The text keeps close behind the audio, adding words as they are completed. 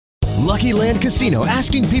Lucky Land Casino,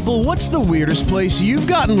 asking people, what's the weirdest place you've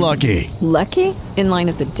gotten lucky? Lucky? In line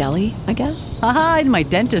at the deli, I guess? Aha, in my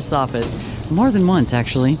dentist's office. More than once,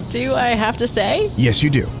 actually. Do I have to say? Yes, you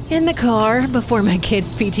do. In the car before my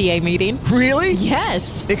kids' PTA meeting. Really?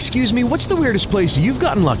 Yes. Excuse me, what's the weirdest place you've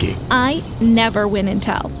gotten lucky? I never win and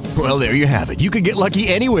tell. Well, there you have it. You can get lucky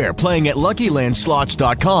anywhere, playing at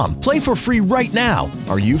LuckyLandSlots.com. Play for free right now.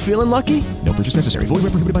 Are you feeling lucky? No purchase necessary. Void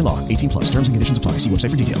where prohibited by law. 18+. Terms and conditions apply. See website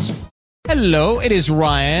for details. Hello, it is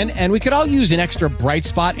Ryan, and we could all use an extra bright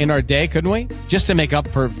spot in our day, couldn't we? Just to make up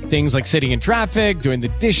for things like sitting in traffic, doing the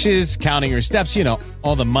dishes, counting your steps, you know,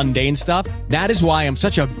 all the mundane stuff. That is why I'm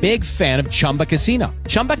such a big fan of Chumba Casino.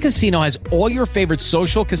 Chumba Casino has all your favorite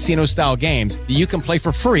social casino-style games that you can play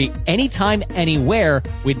for free anytime, anywhere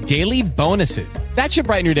with daily bonuses. That should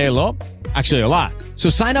brighten your day a little. Actually, a lot.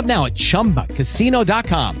 So sign up now at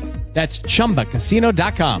ChumbaCasino.com. That's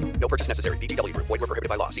ChumbaCasino.com. No purchase necessary. VGW Group. Void where prohibited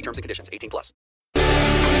by law. See terms and conditions. 18+.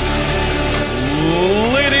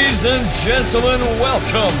 Ladies and gentlemen,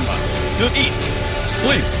 welcome to Eat,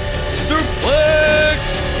 Sleep,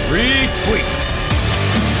 Suplex, Retweet.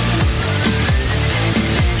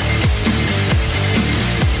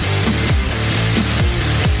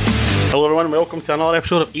 Hello everyone, welcome to another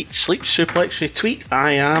episode of Eat, Sleep, Suplex, Retweet.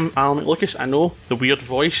 I am Alan McLucas. I know, the weird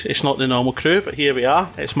voice, it's not the normal crew, but here we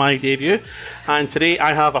are, it's my debut. And today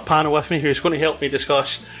I have a panel with me who's going to help me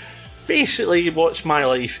discuss basically what's my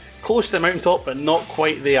life. Close to the mountaintop, but not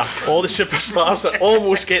quite there. All the superstars that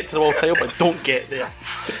almost get to the world title, but don't get there.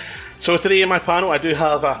 So today in my panel I do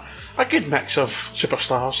have a good mix of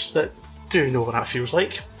superstars that do know what that feels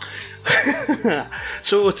like.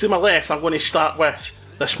 So to my left, I'm going to start with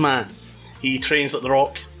this man. He trains like The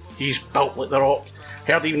Rock. He's built like The Rock.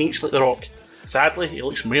 Heard he even eats like The Rock. Sadly, he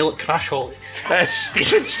looks more like Crash Holly. It's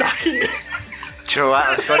Stephen Starkey. Do you know what?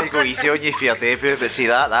 I was going to go easy on you for your debut, but see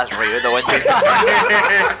that's right out the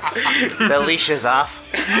window. The leash is off.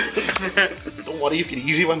 Don't worry, you've got an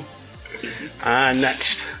easy one. And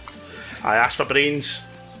next, I asked for brains,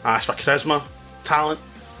 I asked for charisma, talent,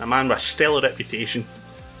 a man with a stellar reputation.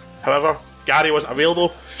 However, Gary wasn't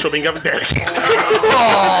available, so being given Derek.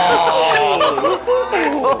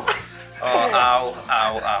 Ow.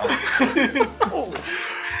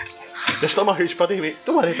 You're still my house buddy, mate.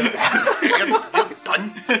 Don't worry about it. You're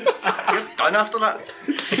done. You're done after that.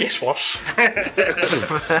 It gets worse.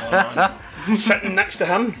 Sitting next to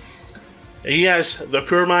him, he is the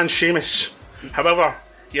poor man Sheamus. However,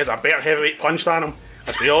 he has a better heavyweight punch than him,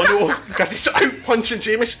 as we all know, because he's out punching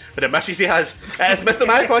Sheamus with the misses he has. It's Mr.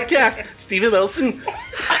 My Podcast, Stevie Wilson.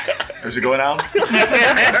 How's it going, Alan?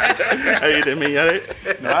 How you doing, mate? You alright?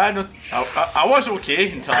 No, I was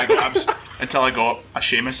okay until I got a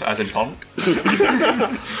Sheamus as in punk.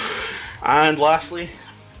 And lastly,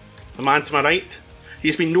 the man to my right.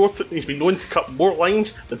 He's been known to cut more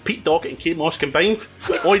lines than Pete Doggett and Kate Moss combined.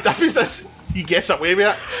 Only difference is he gets away with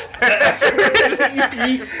it.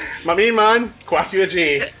 EP, my main man, Quackua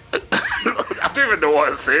J. I don't even know what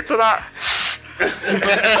to say to that.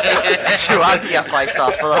 So I'll give you 5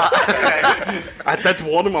 stars for that. I did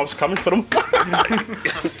warn him I was coming for him.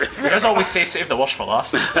 You guys always say save the worst for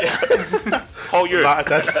last. Oh, you.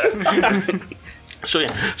 That I did.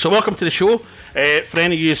 So welcome to the show. For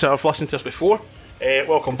any of you that have listened to us before,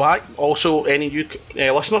 welcome back. Also, any of you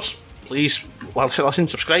listeners, please listen,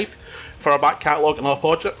 subscribe. For our back catalogue and other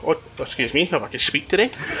project, excuse me, if I can speak today.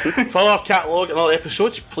 For our catalogue and other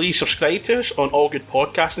episodes, please subscribe to us on all good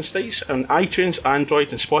podcasting sites on iTunes,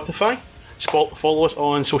 Android, and Spotify. Follow us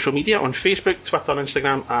on social media on Facebook, Twitter, and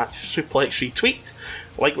Instagram at Suplex Retweet.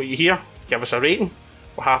 Like what you hear, give us a rating.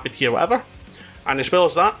 We're happy to hear whatever. And as well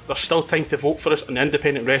as that, there's still time to vote for us on the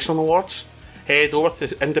Independent Wrestling Awards. Head over to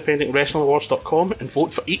independentwrestlingawards.com and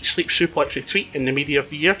vote for Eat, Sleep, Suplex, Retweet in the Media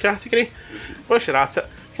of the Year category. Whilst you're at it,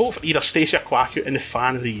 vote for either Stacey or Quackut in the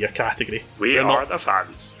Fan of the Year category. We are the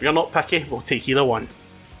fans. We're not picky, we'll take either one.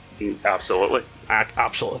 Absolutely.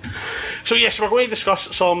 Absolutely. So yes, we're going to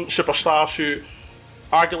discuss some superstars who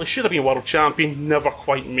arguably should have been world champion, never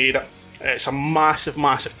quite made it. It's a massive,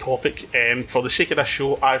 massive topic. For the sake of this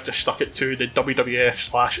show, I've just stuck it to the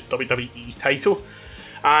WWF/WWE title.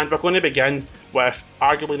 And we're going to begin with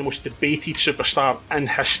arguably the most debated superstar in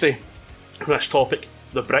history for this topic,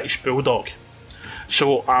 the British Bulldog.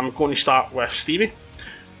 So I'm going to start with Stevie.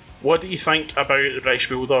 What do you think about the British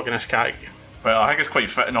Bulldog in this category? Well, I think it's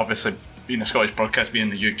quite fitting, obviously, being a Scottish broadcast,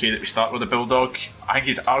 being in the UK, that we start with the Bulldog. I think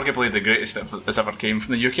he's arguably the greatest that's ever came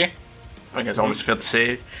from the UK. I think it's always fair to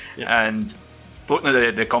say. Yeah. And looking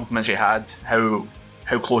at the compliments he had,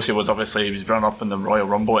 how close he was, obviously, he was running up in the Royal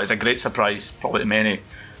Rumble. It's a great surprise, probably to many,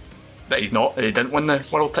 that he didn't win the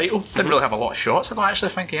world title. Didn't really have a lot of shots. I don't actually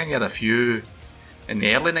think he had a few in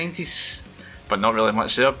the early 90s, but not really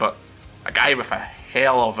much there. But a guy with a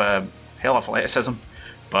hell of athleticism,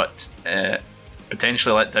 but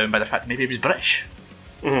potentially let down by the fact maybe he was British.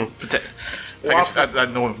 I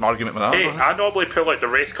had no argument with that. Hey, I normally pull out the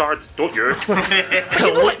race card, don't you?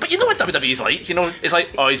 but you know what WWE's like. It's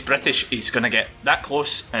like, oh, he's British, he's going to get that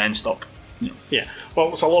close and then stop. Yeah. Well,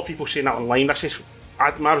 there's a lot of people saying that online.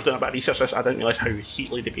 When I was doing a bit of research on this, I didn't realise how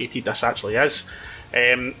heatedly debated this actually is.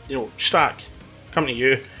 Stack, coming to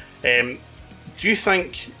you. Do you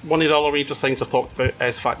think one of the other major things I've talked about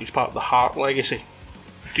is the fact he was part of the Hart legacy?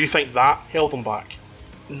 Do you think that held him back?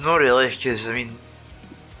 Not really, because we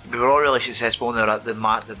were all really successful and they were at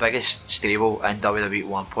the biggest stable in WWE at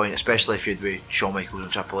one point, especially if you'd with Shawn Michaels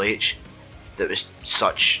and Triple H. That was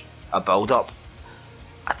such a build-up.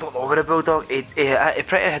 I don't know about a Bulldog. He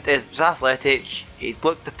was athletic, he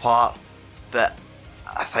looked the part, but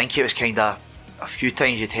I think it was kind of, a few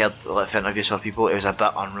times you'd heard interviews with people, it was a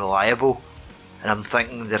bit unreliable. And I'm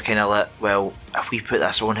thinking they're kind of like, well, if we put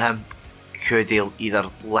this on him, could he either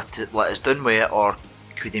let us down with it, or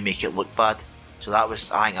could he make it look bad? So I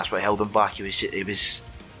think that's what held him back. He was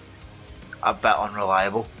a bit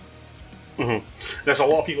unreliable. There's a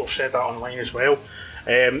lot of people have said that online as well.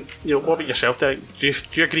 What about yourself, Derek? Do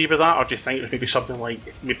you agree with that, or do you think it was maybe something like,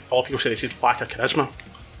 a lot of people say it's his lack of charisma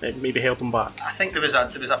that maybe held him back? I think there was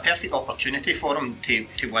a perfect opportunity for him to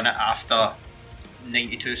win it after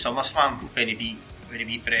 '92 SummerSlam when he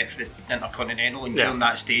beat Brett for the Intercontinental, and during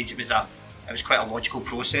that stage it was quite a logical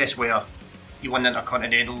process where he won the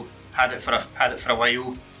Intercontinental, had it for a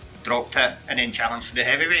while, dropped it, and then challenged for the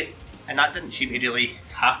heavyweight, and that didn't seem to really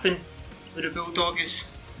happen with the Bulldog,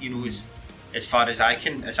 as far as I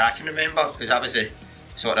can remember, because that was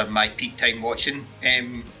sort of my peak time watching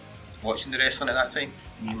the wrestling at that time.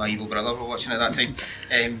 Me and my evil brother were watching at that time.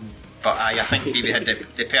 But I think he had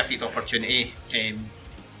the perfect opportunity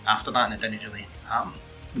after that, and it didn't really happen.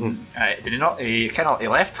 Did he not? He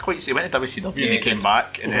left quite. He went to WCW and he came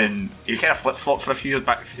back, and then he kind of flip flopped for a few years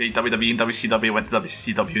back to WWE and WCW. Went to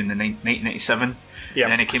WCW in 1997,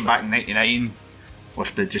 and then he came back in '99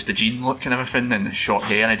 with the jean look and everything and the short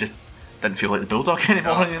hair, and I just didn't feel like the Bulldog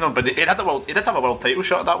anymore, But he did have a world title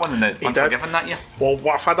shot at that one in the Unforgiven that year. Well,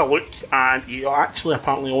 I've had a look, and he actually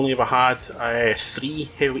apparently only ever had 3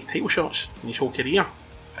 heavyweight title shots in his whole career.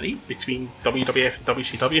 3 between WWF and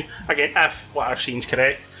WCW. Again, if what I've seen is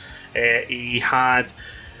correct, he had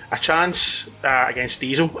a chance against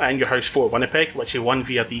Diesel in Your House 4 Winnipeg, which he won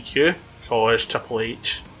via DQ because Triple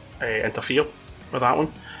H interfered with that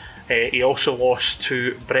one. He also lost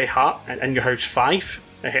to Bret Hart in Your House 5.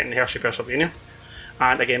 Hitting Hershey, Pennsylvania,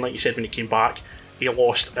 and again, like you said, when he came back, he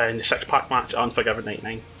lost in the 6-pack match at Unforgiven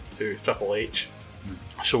 '99 to Triple H.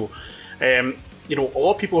 So, a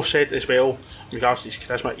lot of people have said as well, in regards to his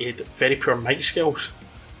charisma, he had very poor mic skills.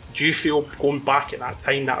 Do you feel going back at that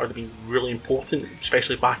time that would have been really important,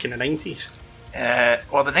 especially back in the 90s?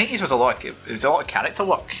 Well, the 90s was a lot of character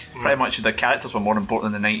work. Pretty much the characters were more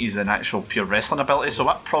important in the 90s than actual pure wrestling ability. So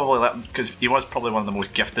that probably let him, because he was probably one of the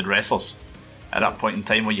most gifted wrestlers at that point in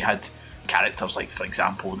time, where you had characters like, for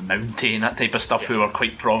example, the Mountie, that type of stuff, who were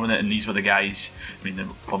quite prominent, and these were the guys.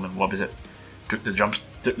 What was it? Duke the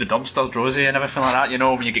Dumpster, Drosy, and everything like that.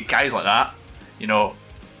 When you get guys like that,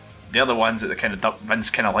 they're the ones that Vince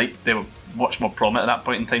kind of liked. They were much more prominent at that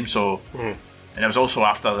point in time. So, and it was also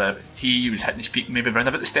after he was hitting his peak, maybe around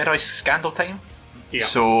about the steroid scandal time. Yeah.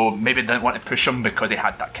 So maybe didn't want to push him because he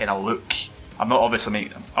had that kind of look. I'm not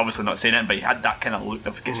obviously not saying it, but he had that kind of look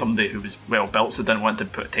of somebody who was well built, so didn't want to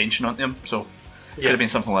put attention on him. So it could have been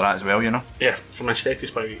something like that as well, Yeah, from an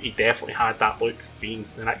aesthetics point of view, he definitely had that look, being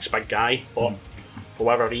the next big guy, but for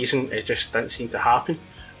whatever reason, it just didn't seem to happen.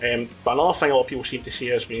 But another thing a lot of people seem to say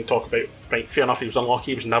is when you talk about, right, fair enough, he was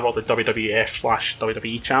unlucky, he was never the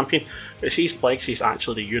WWF/WWE champion, but his legacy is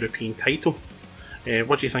actually the European title.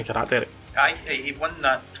 What do you think of that, Derek? He won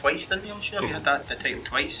that twice, didn't he? I'm sure he had the title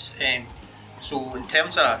twice. So in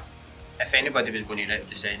terms of if anybody was going to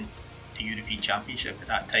represent the European Championship at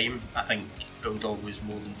that time, I think Bulldog was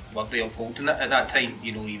more than worthy of holding it at that time.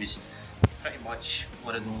 He was pretty much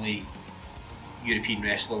one of the only European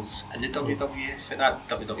wrestlers in the WWF at that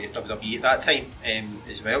WWE at that time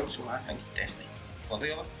as well. So I think he's definitely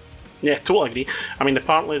worthy of it. Yeah, totally agree. I mean,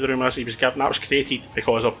 apparently the rumours he was given, that was created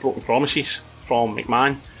because of broken promises from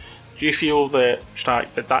McMahon. Do you feel that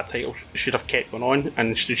that title should have kept going on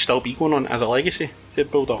and should still be going on as a legacy to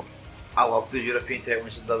Bulldog? I love the European title in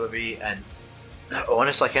WWE, and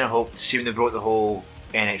honestly, I kind of hoped to see when they brought the whole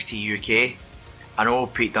NXT UK. I know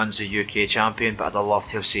Pete Dunne's the UK champion, but I'd have loved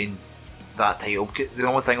to have seen that title. The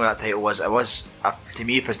only thing with that title was it was to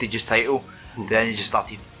me a prestigious title. Then you just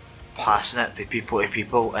started passing it from people to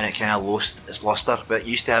people, and it kind of lost its luster. But it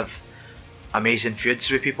used to have amazing feuds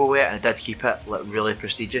with people with it, and it did keep it like really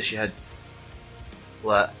prestigious. You had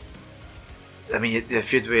the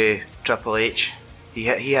feud with Triple H. He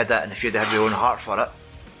had that, and the feud they had Owen Hart for it.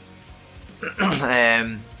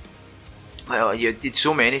 You did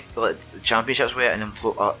so many championships with it, and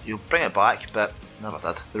then you bring it back, but never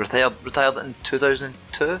did. They retired it in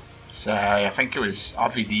 2002. So I think it was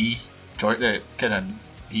RVD joined the kind of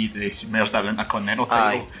they merged that Intercontinental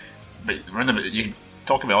title. But remember, you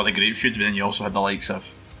talk about all the great feuds, but then you also had the likes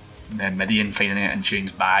of Midian finding it in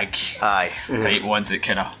Shane's bag. Type ones that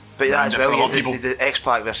kind of. But that as well, the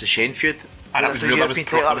X-Pac versus Shane feud. And that was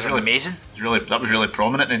amazing. That was really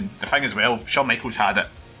prominent, and the thing as well, Shawn Michaels had it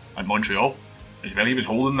in Montreal as well. He was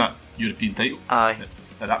holding that European title at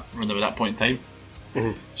that point in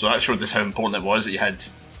time. So that showed us how important it was that you had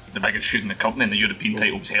the biggest feud in the company, and the European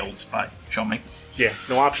title was held by Shawn Michaels. Yeah,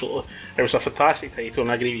 no, absolutely. It was a fantastic title,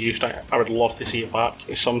 and I agree with you. I would love to see it back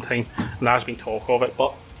sometime, and there's been talk of it,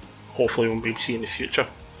 but hopefully we won't be able to see it in the future.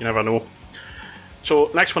 You never know.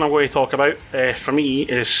 So next one I'm going to talk about for me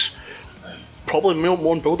is probably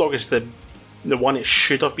Mourn Bulldog is the one it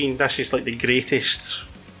should have been. This is like the greatest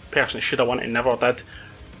person that should have won it and never did.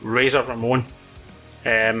 Razor Ramon.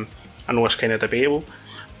 I know it's kind of debatable,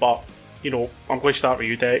 but I'm going to start with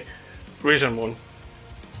you, Derek. Razor Ramon,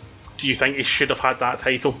 do you think he should have had that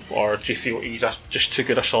title, or do you feel he's just too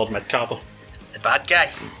good a solid mid-carder? The bad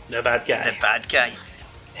guy.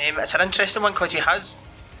 It's an interesting one because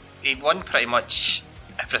he won pretty much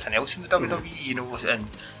everything else in the WWE, and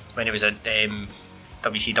when he was at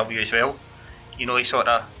WCW as well, he sort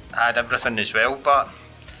of had everything as well, but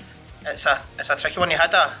it's a tricky one.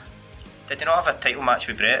 Did he not have a title match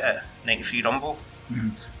with Brett at 93 Rumble?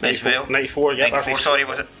 As well? 94, yeah. 94, sorry,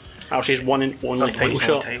 was it? That was his one and only title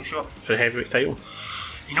shot for the heavyweight title.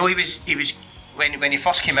 He was when he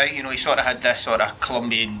first came out, he sort of had this sort of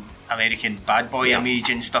Colombian American bad boy image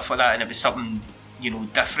and stuff like that, and it was something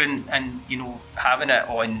different, and having it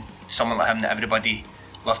on someone like him that everybody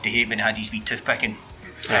loved to hate when he had his wee toothpick and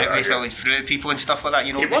threw at people and stuff like that.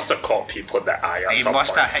 He must have caught people in the eye. He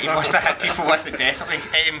must have hit people with it, definitely.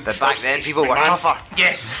 But back then, people were tougher.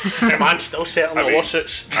 Yes, the man's still settling the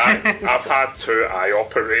lawsuits. I've had 2 eye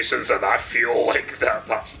operations, and I feel like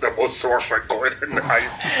that's the most sore thing going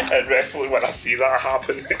in wrestling when I see that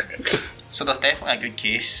happen. So there's definitely a good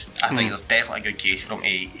case. I think there's definitely a good case for him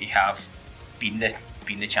to have been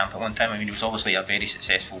the champ at one time. I mean, he was obviously a very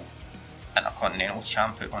successful Intercontinental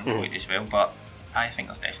champ at one point as well, but I think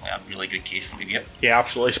there's definitely a really good case for him to get. Yeah,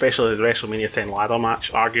 absolutely, especially the WrestleMania 10 ladder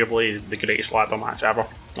match, arguably the greatest ladder match ever.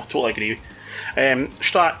 I totally agree.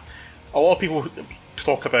 Strat, a lot of people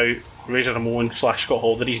talk about Razor Ramon / Scott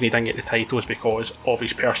Hall. The reason he didn't get the title is because of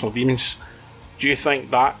his personal demons. Do you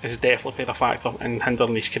think that has definitely played a factor in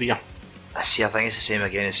hindering his career? See, I think it's the same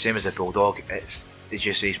again. It's the same as the Bulldog. It's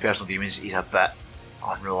just his personal demons. He's a bit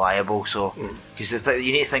unreliable. So, because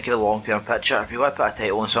you need to think of the long-term picture. If you want to put a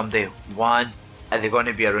title on somebody, one, are they going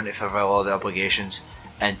to be around to fulfill all the obligations?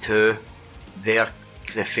 And two, they're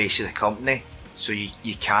the face of the company. So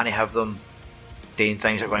you can't have them doing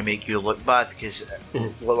things that are going to make you look bad. Because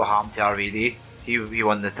look what happened to RVD. He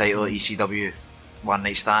won the title at ECW One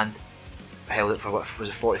Night Stand. Held it for what was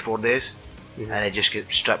it, 44 days, and he just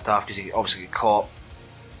got stripped off because he obviously got caught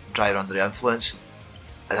driving under the influence.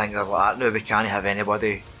 I think they're like that now. We can't have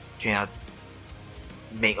anybody kind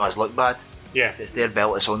of make us look bad. Yeah, it's their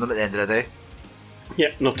belt. It's on them at the end of the day.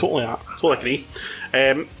 Yeah, no, totally agree.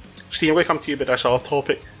 Steve, I'm going to come to you about this other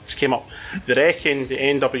topic. This came up. They reckon the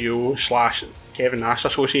NWO / Kevin Nash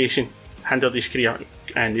Association hindered his career,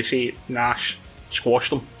 and they say Nash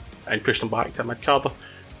squashed him and pushed him back to mid-carder.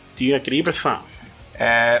 Do you agree with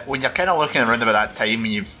that? When you're kind of looking around about that time,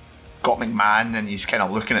 and you've got McMahon, and he's kind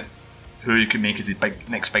of looking at who you can make as the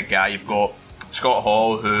next big guy. You've got Scott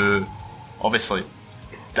Hall, who obviously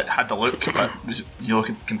had the look, but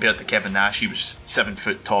compared to Kevin Nash, he was 7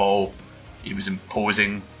 foot tall. He was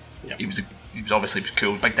imposing. Yep. He was obviously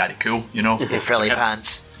cool, Big Daddy cool, The frilly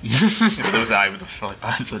pants. Those with the frilly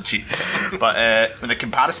pants are cheap. But in the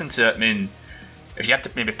comparison to it, I mean, if you had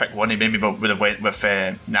to maybe pick one, he maybe would have went with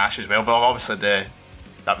Nash as well. But obviously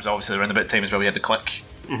that was obviously around about the time as well. We had the Click,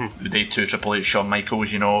 the day 2 Triple H, Shawn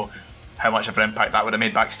Michaels. How much of an impact that would have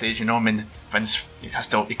made backstage. I mean, Vince he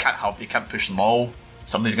can't push them all.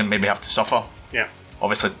 Somebody's going to maybe have to suffer. Yeah.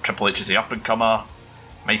 Obviously Triple H is the up and comer.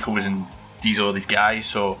 Michaels and Diesel are these guys.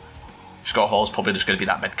 So Scott Hall's probably just going to be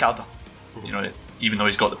that mid carder. Even though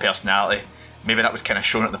he's got the personality. Maybe that was kind of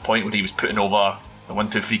shown at the point where he was putting over the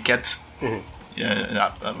 1, 2, 3 kids.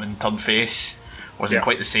 Yeah, that when turned face wasn't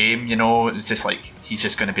quite the same. You know, it was just like he's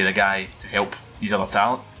just going to be the guy to help these other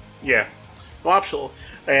talent. Yeah, no, absolutely.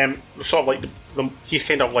 Sort of like he's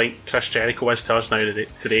kind of like Chris Jericho is to us now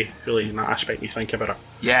today, really, in that aspect. You think about it.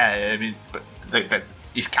 Yeah, I mean, but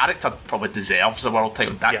his character probably deserves the world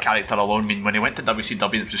title. That character alone. I mean, when he went to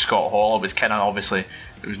WCW, it was Scott Hall. It was kind of obviously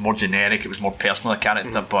it was more generic. It was more personal a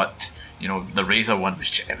character, but you know, the Razor one was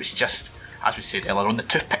just as we said earlier on. The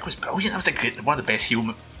toothpick was brilliant. That was one of the best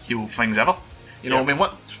heel things ever. You know, I mean,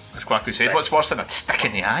 as Quackly said, what's worse than a stick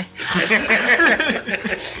in the eye?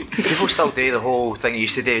 People still do the whole thing you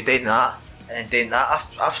used to do, dating that and dating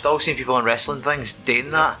that. I've still seen people in wrestling things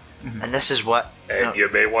dating that, and this is what. You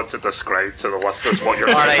may want to describe to the listeners what you're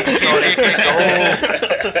doing. Alright, sorry.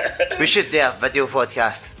 We should do a video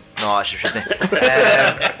podcast. No, actually, shouldn't.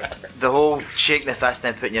 The whole shaking the fist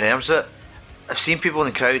and then putting your arms out. I've seen people in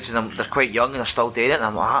the crowds and they're quite young and they're still doing it, and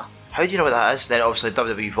I'm like, how do you know what that is? Then obviously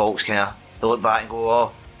WWE Volks kind of, they look back and go,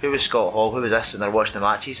 oh, who was Scott Hall, who was this, and they're watching the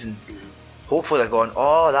matches, and hopefully they're going,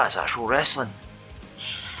 oh, that's actual wrestling.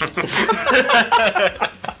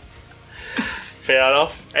 Fair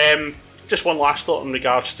enough. Just one last thought in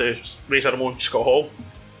regards to Razor Ramon, Scott Hall.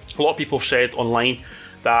 A lot of people have said online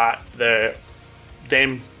that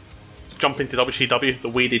them jumping to WCW, the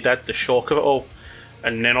way they did, the shock of it all,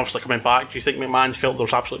 and then obviously coming back, do you think McMahon felt there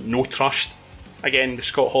was absolutely no trust again with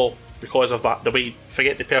Scott Hall because of that? The way,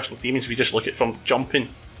 forget the personal demons, if you just look at from jumping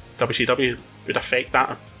WCW, would affect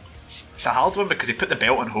that. It's a hard one because he put the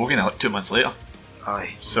belt on Hogan like 2 months later.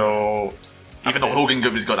 Aye. So even though Hogan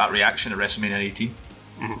was got that reaction at WrestleMania 18,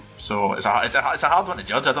 so it's a hard one to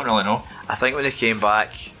judge. I don't really know. I think when they came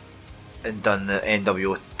back and done the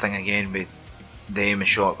NWO thing again with them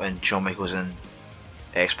and Shawn Michaels and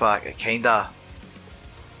X-Pac, it didn't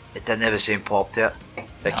have the same pop to it.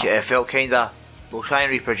 It felt kinda, we'll try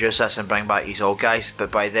and reproduce this and bring back these old guys,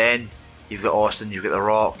 but by then you've got Austin, you've got The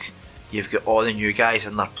Rock, you've got all the new guys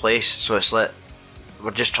in their place, so it's like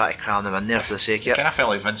we're just trying to cram them in there for the sake of it. I kind of felt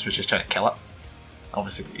like Vince was just trying to kill it.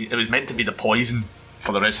 Obviously it was meant to be the poison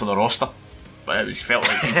for the rest of the roster, but it felt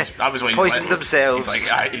like that was what he poisoned themselves. He's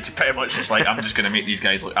like, he's pretty much just like, I'm just going to make these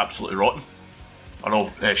guys look absolutely rotten. I know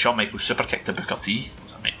Shawn Michaels super kick to Booker T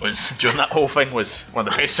was during that whole thing was one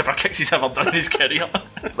of the best super kicks he's ever done in his career.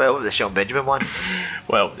 Well, the Shelton Benjamin one.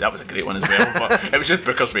 Well, that was a great one as well, but it was just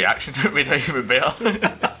Booker's reaction that made it even better.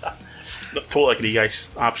 Totally agree, guys.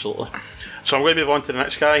 Absolutely. So I'm going to move on to the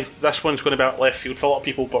next guy. This one's going to be out left field for a lot of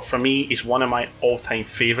people, but for me, he's one of my all-time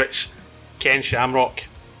favourites, Ken Shamrock.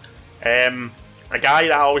 A guy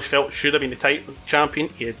that I always felt should have been the title champion.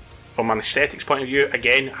 He had, from an aesthetics point of view,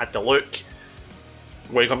 again, had the look.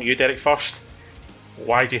 Where you come to you, Derek, first.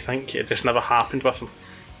 Why do you think it just never happened with him?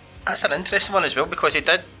 That's an interesting one as well, because he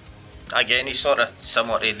did, again, he's sort of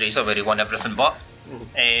similar to Razor where he won everything but.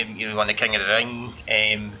 He won the King of the Ring.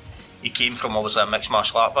 He came from obviously a mixed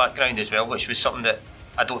martial art background as well, which was something that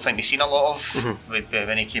I don't think we've seen a lot of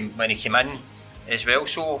when he came in as well.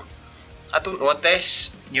 So I don't know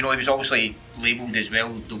this. You know, he was obviously labelled as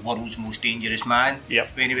well the world's most dangerous man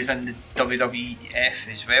when he was in the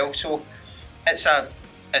WWF as well. So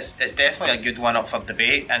it's definitely a good one up for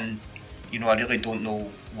debate, and you know, I really don't know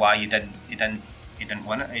why he didn't win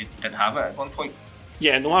it. He didn't have it at one point.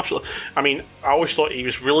 Yeah, no, absolutely. I mean, I always thought he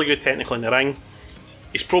was really good technically in the ring.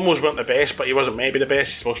 His promos weren't the best, but he wasn't maybe the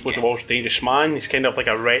best. He's supposed to be the most dangerous man. He's kind of like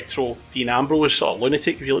a retro Dean Ambrose sort of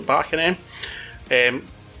lunatic if you look back at him.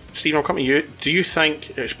 Stephen, I'll come to you. Do you think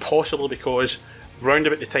it was possibly because round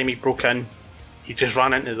about the time he broke in, he just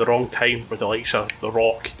ran into the wrong time with the likes of The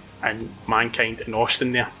Rock and Mankind and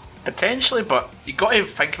Austin there? Potentially, but you got to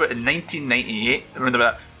think about in 1998. Remember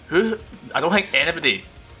that? I don't think anybody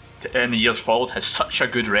in the years followed has such a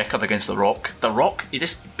good record against The Rock. The Rock, he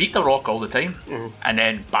just beat The Rock all the time, and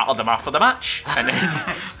then battered him after the match, and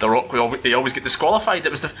then The Rock, they always get disqualified.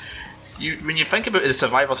 It was when you think about it, the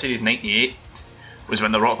Survivor Series '98 was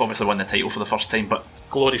when The Rock obviously won the title for the first time, but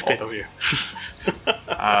glorious pay-per-view.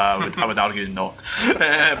 I would argue not,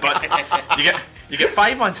 but you get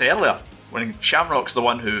 5 months earlier when Shamrock's the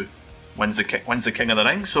one who wins the King of the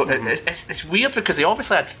Ring. So it's weird because they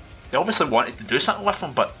obviously wanted to do something with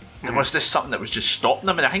him, but there was just something that was just stopping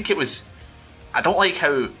them. And I think it was, I don't like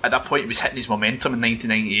how at that point he was hitting his momentum in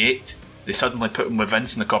 1998. They suddenly put him with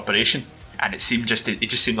Vince and the corporation, and it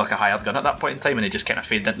just seemed like a hired gun at that point in time, and he just kind of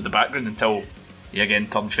faded into the background until he again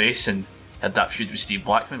turned face and had that feud with Steve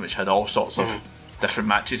Blackman, which had all sorts of different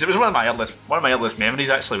matches. It was one of my earliest memories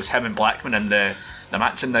actually, was him and Blackman in the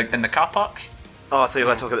match in the car park. Oh, I thought you were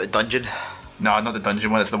going to talk about the dungeon. No, not the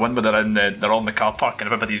dungeon one. It's the one where they're all in the car park and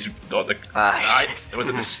everybody's got the. It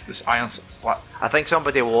was this iron slap. I think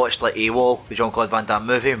somebody watched like AWOL, the Jean-Claude Van Damme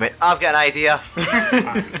movie, and went, "I've got an idea." Bing.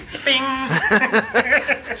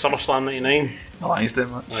 SummerSlam '99. The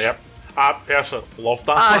Langston match. Oh, yep. I personally loved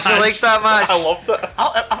that. I actually liked that match. I loved it.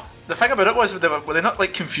 The thing about it was, were they not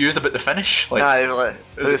like confused about the finish? Like, Nah, they were like,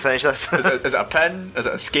 "How do we finish this?" is it a pin? Is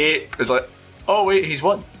it escape? Is it? Oh wait, he's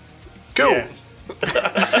won. Cool. Yeah.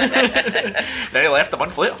 Then he left a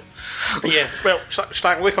month later. Yeah, well,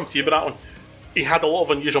 Stan, we'll come to you about that one. He had a lot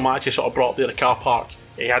of unusual matches sort of brought up there at the car park.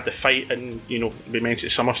 He had the fight and, we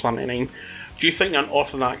mentioned SummerSlam '99. Do you think the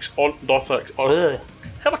unorthodox how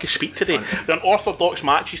I can speak today, the unorthodox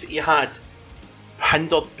matches that he had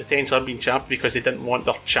hindered potentially him being champion because they didn't want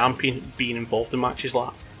their champion being involved in matches like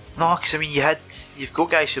that? No, because I mean, you've got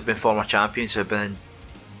guys who've been former champions who've been in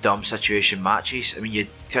dumb situation matches. I mean, you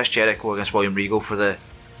had Chris Jericho against William Regal for the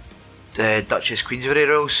Duchess Queensberry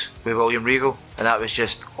rules with William Regal, and that was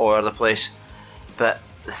just all over the place. But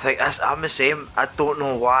the thing is, I'm the same. I don't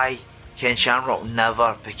know why Ken Shamrock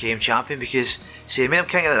never became champion, because see, he made him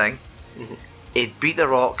King of the Ring. He'd beat The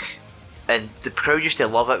Rock, and the crowd used to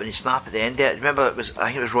love it when he'd snap at the end of it. Remember, I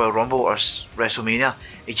think it was Royal Rumble or WrestleMania.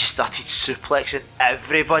 He just started suplexing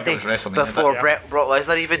everybody before Brock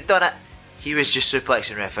Lesnar even done it. He was just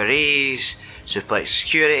suplexing referees, suplexing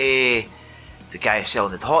security, the guy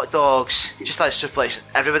selling the hot dogs. He just started suplexing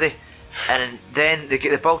everybody. And then they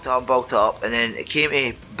built it up, and then it came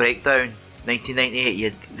to Breakdown 1998.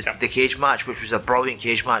 You had the cage match, which was a brilliant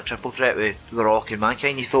cage match, triple threat with The Rock and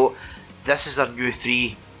Mankind. You thought, this is their new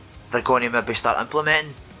three they're going to maybe start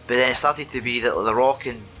implementing. But then it started to be that The Rock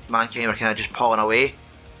and Mankind were kind of just pulling away,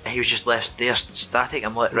 and he was just left there static.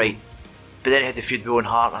 I'm like, right. But then he had the feud with Owen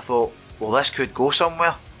Hart, and I thought, well, this could go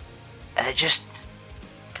somewhere. And it just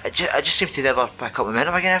seemed to never pick up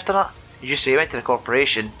momentum again after that. You just say he went to the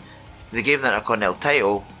corporation, they gave him the Intercontinental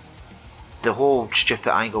title, the whole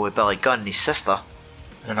stupid angle with Billy Gunn and his sister.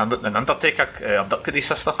 And Undertaker abducted his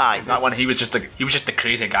sister. Aye, that one. He was just the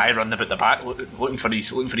crazy guy running about the back, looking for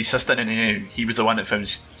his sister, and he was the one that found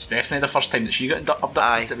Stephanie the first time that she got abducted.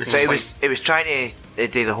 Aye, it was trying to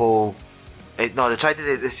do the whole. They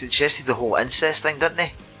suggested the whole incest thing, didn't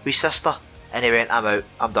they? With sister, and he went, "I'm out,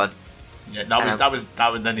 I'm done." Yeah, that was.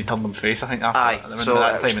 Then he turned him face. I think after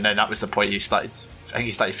that time, and then that was the point he started. I think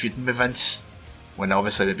he started feuding with Vince when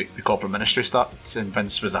obviously the corporate ministry started, and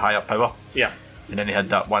Vince was the higher power. Yeah. And then he had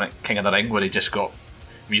that one at King of the Ring where he just got.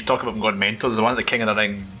 When you talk about him going mental, there's the one at the King of the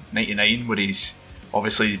Ring '99 where he's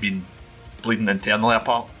been bleeding internally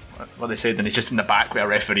apart. What they said, and he's just in the back with a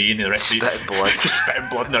referee, and the referee spitting blood, just spitting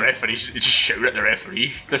blood, and the referee just shout at the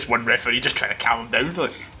referee. This one referee just trying to calm him down,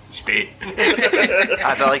 like, stay.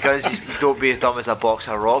 I feel like guys, you don't be as dumb as a box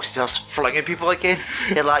of rocks. He's just flinging people again.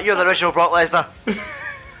 You're like, you're the original Brock Lesnar.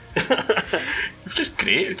 It was just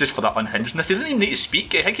great, just for that unhingedness. He didn't even need to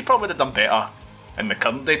speak. I think he probably would have done better in the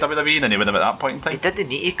current day WWE than he would have at that point in time. He didn't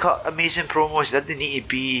need to cut amazing promos. He didn't need to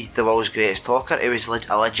be the world's greatest talker. He was a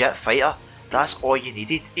legit fighter. That's all you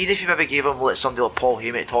needed. Even if you maybe gave him somebody like Paul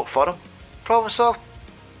Heyman to talk for him, problem solved.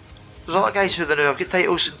 There's a lot of guys who have got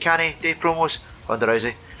titles and can't do promos. Ronda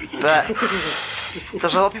Rousey. But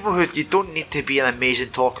there's a lot of people who you don't need to be an amazing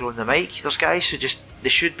talker on the mic. There's guys who they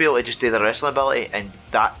should be able to just do their wrestling ability, and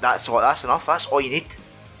that's enough. That's all you need.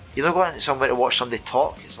 You're not going somewhere to watch somebody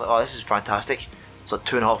talk. It's like, oh, this is fantastic. It's like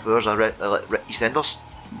 2.5 hours of EastEnders.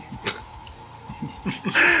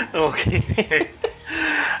 Okay.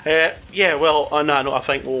 Yeah, well, on that note, I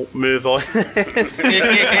think we'll move on. Sorry,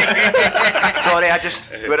 I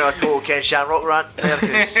just went on a total Ken Shamrock rant there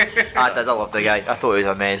because I love the guy. I thought he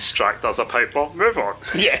was immense. Track does a pipe bomb. Move on.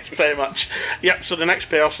 Yes, very much. Yep, so the next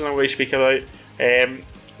person I'm going to speak about,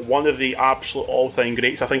 one of the absolute all-time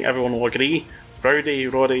greats, I think everyone will agree, Rowdy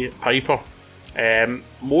Roddy Piper.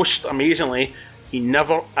 Most amazingly, he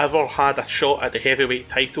never ever had a shot at the heavyweight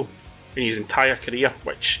title in his entire career,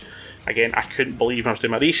 which, again, I couldn't believe when I was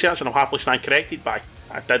doing my research, and I'll happily stand corrected, but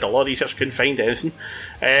I did a lot of research, couldn't find anything.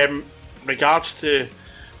 Regards to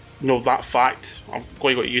that fact, I'm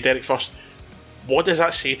going to go to you, Derek, first. What does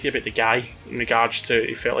that say to you about the guy in regards to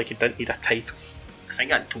he felt like he didn't need a title? I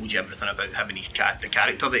think I told you everything about him and the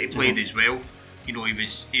character that he played as well. He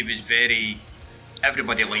was very.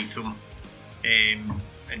 Everybody liked him in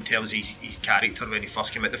terms of his character when he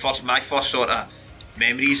first came out. My first sort of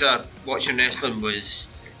memories of watching wrestling was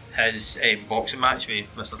his boxing match with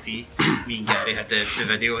Mr. T. Me and Gary had the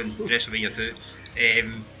video in WrestleMania 2,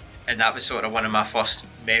 and that was sort of one of my first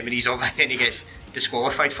memories of it. And then he gets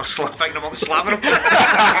disqualified for picking him up and slamming him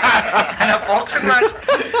in a boxing match.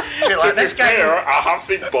 Like, this guy. I have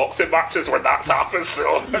seen boxing matches where that's happened.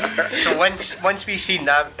 So once we seen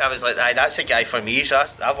that, I was like, aye, that's a guy for me. So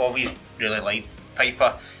I've always really liked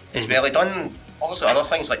Piper as well. He done also other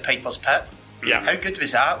things like Piper's Pit. Yeah. How good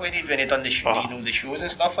was that when he done the the shows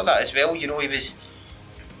and stuff like that as well? You know, he was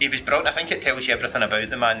brilliant. I think it tells you everything about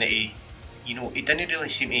the man that he didn't really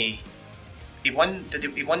seem to. He won the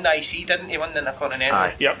IC, didn't he? He won the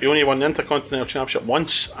Intercontinental. Yep, he only won the Intercontinental Championship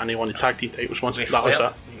once, and he won the tag team titles once. That was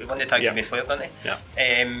it. He won the tag team with Flair, didn't he? Yeah.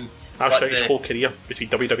 That's throughout his whole career between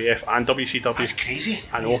WWF and WCW. That's crazy.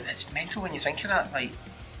 I know. It's mental when you think of that. Like,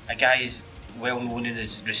 a guy as well known and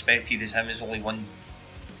as respected as him has only won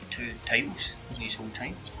 2 titles in his whole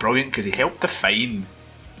time. It's brilliant because he helped define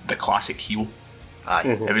the classic heel. Aye.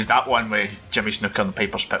 It was that one with Jimmy Snooker and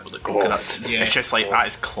Piper's Pit with the coconut. It's just like that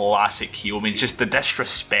is classic heel. I mean, it's just the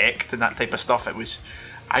disrespect and that type of stuff. It was,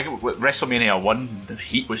 with WrestleMania 1, the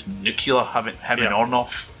heat was nuclear. Having him and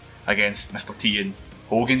Ornoff against Mr. T and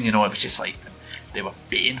Hogan, you know, it was just like they were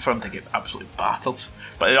baying for him to get absolutely battered.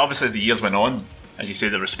 But obviously, as the years went on, as you say,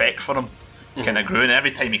 the respect for him kind of grew, and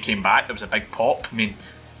every time he came back, there was a big pop. I mean,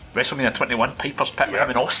 WrestleMania 21, Piper's Pit with him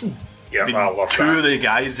and Austin. Yeah, I mean, I love two that. of the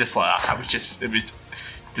guys just like it was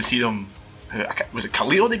to see them. Was it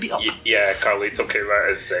Carlito they beat up? Yeah, Carlito came out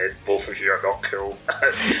and said, "Both of you are not cool."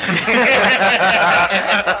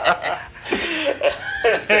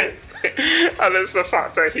 And it's the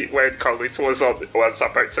fact that when Carlito was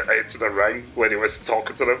about to enter the ring, when he was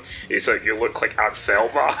talking to them, he said, "You look like Aunt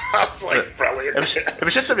Thelma." I was like, brilliant. It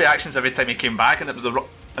was just the reactions every time he came back, and it was the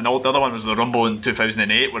other one was the Rumble in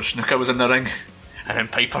 2008 where Snooker was in the ring. And then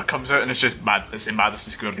Piper comes out and it's just mad. It's in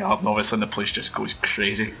Madison Square Garden, obviously, and the place just goes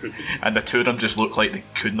crazy. And the two of them just look like they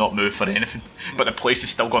could not move for anything. But the place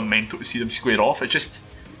is still gone mental to see them square off. It's just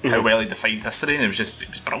how well he defined history, and it was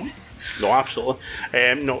brilliant. No, absolutely.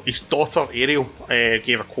 No, his daughter Ariel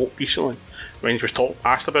gave a quote recently when he was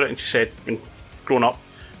asked about it, and she said, when growing up,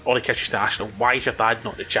 all the kids used to ask him, "Why is your dad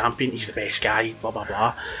not the champion? He's the best guy, blah blah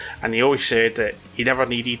blah." And he always said that he never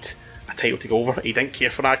needed a title to go over. He didn't care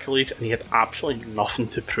for accolades, and he had absolutely nothing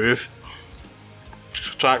to prove.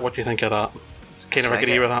 Jack, what do you think of that? Kind of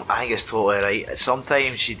agree with that? I think it's totally right.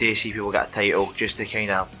 Sometimes you do see people get a title just to kind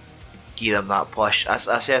of give them that push. I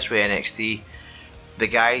say this with NXT. The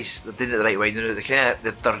guys, they're doing it the right way.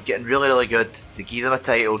 They're getting really, really good. They give them a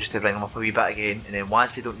title just to bring them up a wee bit again, and then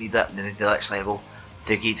once they don't need it, and then they do the next level,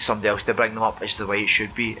 they get somebody else to bring them up. It's the way it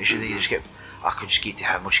should be. It shouldn't just get, I could just get to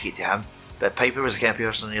him, to him. But Piper was the kind of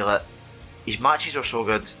person you're like, his matches are so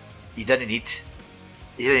good, he didn't need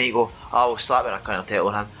to go, "Oh, we'll slap a kind of title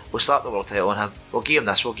on him, we'll slap the world title on him, we'll give him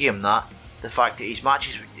this, we'll give him that." The fact that his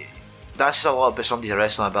matches, that's a lot about somebody's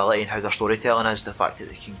wrestling ability and how their storytelling is. The fact that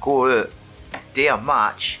they can go out, do a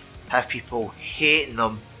match, have people hating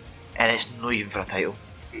them, and it's not even for a title.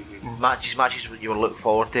 Matches you will look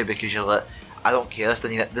forward to because you're like, I don't care, this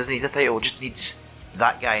doesn't need a title, it just needs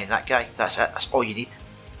that guy and that guy, that's it, that's all you need.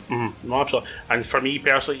 No, absolutely. And for me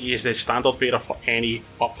personally, he is the standard bearer for any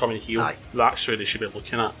upcoming heel. Aye. That's who they should be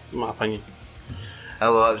looking at, in my opinion.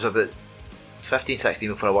 Although it was about 15-16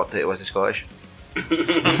 before I worked out it wasn't Scottish. Kind of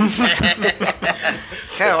like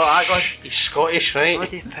that going, he's Scottish, right?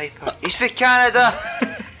 Bloody Piper, he's for Canada.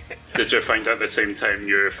 Did you find out at the same time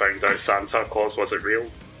you found out Santa Claus wasn't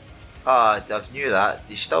real? I knew that.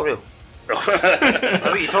 He's still real. What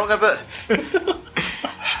are you talking about?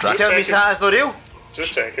 You tell me Santa's not real?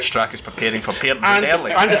 Just checking. Strack is preparing for parenthood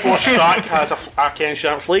early. And before Strack has a Ken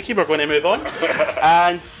Sharp Flaky, we're going to move on.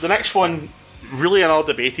 And the next one, really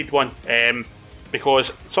another debated one,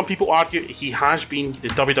 because some people argue he has been the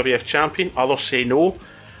WWF champion, others say no.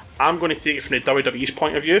 I'm going to take it from the WWE's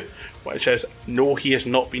point of view, which is no, he has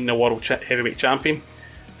not been the World Heavyweight Champion.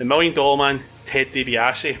 The $1 Million Man, Ted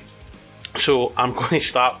DiBiase. So I'm going to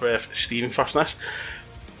start with Stephen first on this.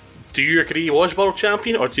 Do you agree he was World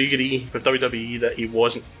Champion, or do you agree with WWE that he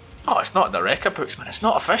wasn't? Oh, it's not in the record books, man. It's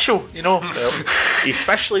not official, you know. He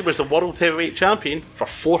officially was the World Heavyweight Champion for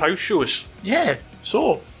 4 house shows. Yeah.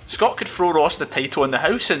 So Scott could throw Ross the title in the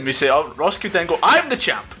house, and we say, "Oh, Ross could then go, I'm the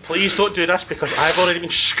champ." Please don't do this because I've already been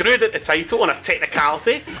screwed at the title on a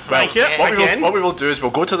technicality. Thank you. What we will do is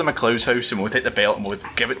we'll go to the McLeod's house and we'll take the belt and we'll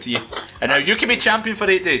give it to you. And now you can be champion for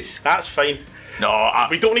 8 days. That's fine. No,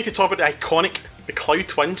 we don't need to talk about the iconic McLeod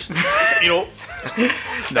twins. You know,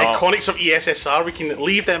 the iconics of ESSR. We can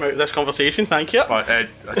leave them out of this conversation. Thank you. But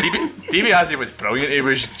DiBiase was brilliant. He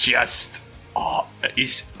was just. I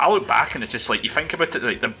look back and it's just like you think about it,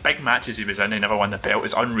 like the big matches he was in, he never won the belt.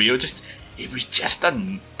 It's unreal. He was just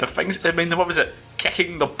in the things. I mean, what was it?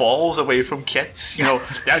 kicking the balls away from kids. You know,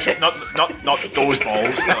 the actual, not those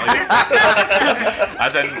balls,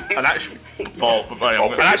 as in an actual ball,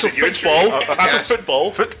 an actual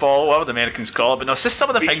football, football, whatever the Americans call it. But no, it's just some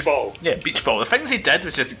of the beach things. Ball. Yeah, beach ball. The things he did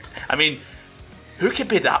was just, I mean, who could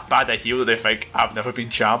be that bad a heel that they think, I've never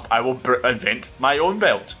been champ, I will invent my own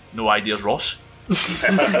belt? No ideas, Ross.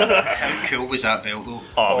 How cool was that belt though?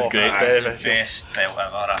 Oh, it was great. That's the best belt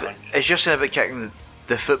ever, I think. It's just saying about kicking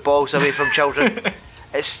the footballs away from children.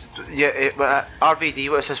 It's RVD.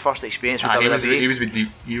 What was his first experience with WWE?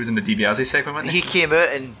 He was in the DiBiase segment, wasn't he came out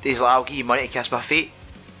and he's like, "I'll give you money to kiss my feet,"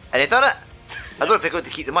 and he done it. I don't know if he got to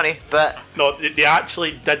keep the money, but no, they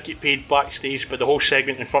actually did get paid backstage. But the whole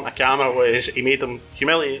segment in front of camera was he made them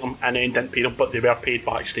humiliate them and then didn't pay them, but they were paid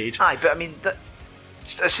backstage. Aye, but I mean,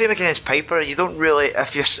 it's the same against Piper. You don't really,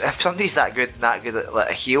 if somebody's that good at like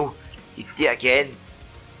a heel, you do it again.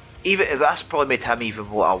 Even that's probably made him even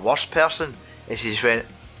a worse person. Is he just went,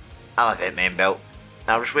 "I'll have that main belt, and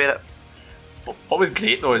I'll just wear it." What was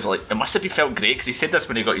great though is like it must have felt great because he said this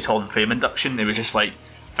when he got his Hall of Fame induction. He was just like,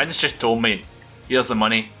 Vince just told me, here's the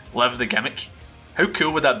money, live the gimmick. How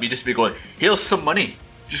cool would that be? Just to be going, here's some money,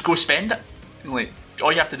 just go spend it. And like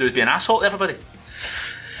all you have to do is be an asshole to everybody.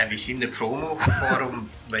 Have you seen the promo for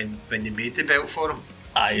him when they made the belt for him?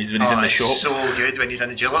 Aye, when he's in the shop. It's so good when he's in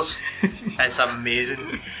the jewellers. It's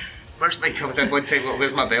amazing. First Mike comes in one time,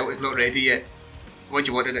 where's my belt? It's not ready yet. What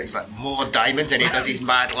do you want in it? He's like, more diamonds, and he does his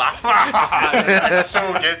mad laugh. It's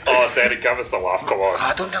so good. Oh, Derek, give us the laugh, come on.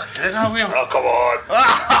 I don't know do that, Will. Oh, come on.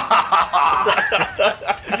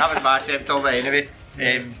 That was my attempt of it anyway.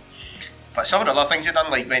 But some of the other things he done,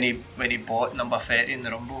 like when he bought number 30 in the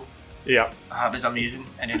Rumble. Yeah. That was amazing.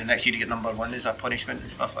 And then the next year to get number 1 as a punishment and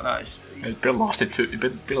stuff like that. It barely lasted 2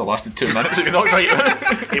 minutes if you're not right.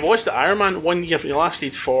 He was the Iron Man 1 year, he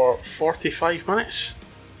lasted for 45 minutes.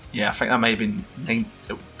 Yeah, I think that might have been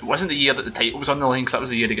it wasn't the year that the title was on the line because that was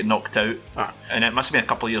the year he got knocked out. And it must have been a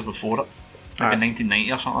couple of years before it. Maybe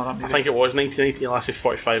 1990 or something like that. Maybe. I think it was 1990, he lasted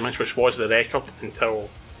 45 minutes, which was the record until,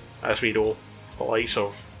 as we know, the likes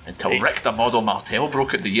of... Until Rick the Model Martel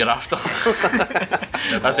broke it the year after.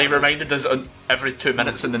 As they reminded us on every 2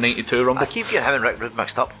 minutes in the 92 Rumble. I keep getting him and Rick Rude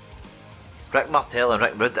mixed up. Rick Martel and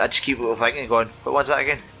Rick Rude, I just keep thinking going, what one's that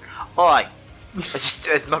again? Oh aye.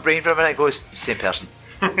 My brain for a minute goes, same person.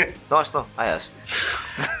 No, it's not. Aye, it is.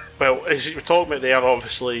 Well, as you were talking about there,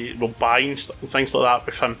 obviously, buying and things like that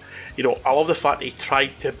with him, you know, I love the fact that he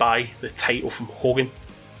tried to buy the title from Hogan.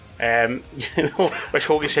 You know, which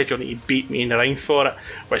Hogan said, "You need to beat me in the ring for it,"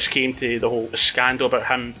 which came to the whole scandal about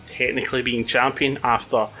him technically being champion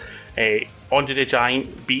after Andre the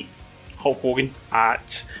Giant beat Hulk Hogan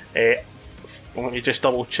at let me just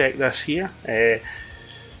double check this here,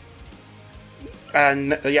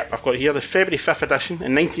 and yeah, I've got it here, the February 5th edition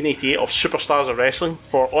in 1988 of Superstars of Wrestling,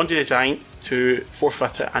 for Andre the Giant to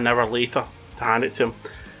forfeit it an hour later to hand it to him.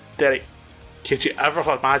 Derek, could you ever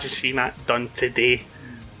imagine seeing that done today?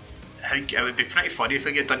 I think it would be pretty funny if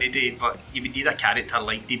it got done today, but you would need a character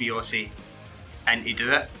like DiBiase and to do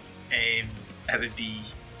it. It would be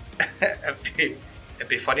it'd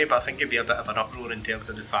be funny, but I think it'd be a bit of an uproar in terms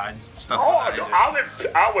of the fans and stuff. Oh, like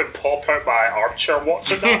that, I would pop out my armchair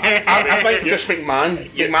watching that. I think just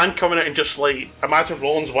McMahon coming out and just like, imagine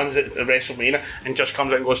Rollins wins at WrestleMania and just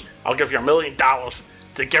comes out and goes, "I'll give you $1 million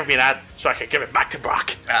to give me that so I can give it back to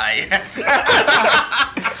Brock." Aye.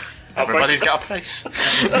 Everybody's got a price.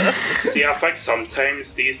 See, I think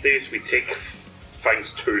sometimes these days we take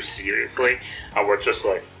things too seriously and we're just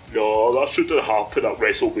like, no, that shouldn't happen at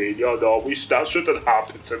WrestleMania. No, that shouldn't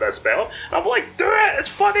happen to this belt. And I'm like, do it, it's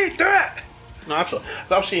funny, do it. No, absolutely.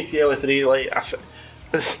 But I was saying to you earlier today, like,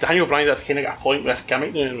 Daniel Bryan has kind of got a point with this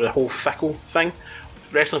gimmick, with the whole fickle thing.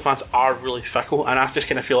 Wrestling fans are really fickle, and I just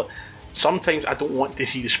kind of feel like sometimes I don't want to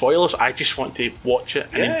see the spoilers. I just want to watch it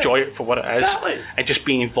and enjoy it for what it is, and just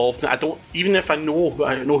be involved in it. I don't, even if I know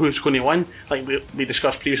who's going to win. Like we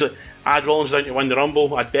discussed previously, I had Rollins down to win the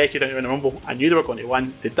Rumble, I had Becky down to win the Rumble. I knew they were going to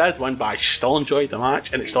win. They did win, but I still enjoyed the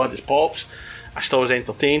match, and it still had its pops. I still was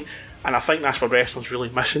entertained, and I think that's what wrestling's really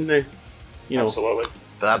missing now. You know, absolutely.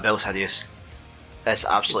 But that belt's hideous. It's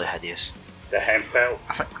absolutely hideous. The hemp belt.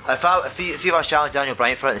 If I was challenging Daniel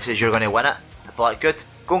Bryan for it and he says you're going to win it, I'd be like, good.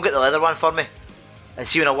 Go and get the leather one for me, and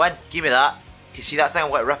see when I win. Give me that. You see that thing? I'm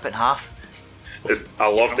going to rip it in half. I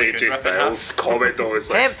love the AJ Styles comment though. It's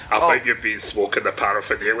like, I think you've been smoking the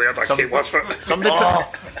paraphernalia and I came with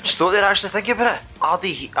it. Just thought they'd actually think about it.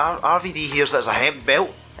 RVD hears there's a hemp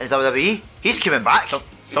belt in WWE. He's coming back.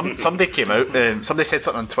 Somebody came out, somebody said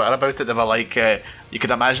something on Twitter about it. They were like, you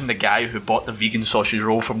could imagine the guy who bought the vegan sausage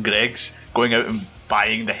roll from Greg's going out and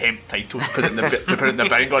buying the hemp title to put it in the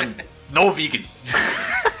bin, going, No vegan.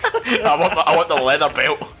 I want the leather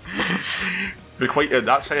belt.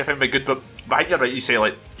 That's how I find me good, but I think you're right. You say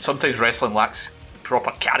like sometimes wrestling lacks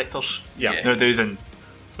proper characters. Nowadays, and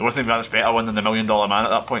there wasn't even a much better one than the $1 Million Man at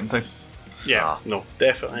that point in time. Yeah, no,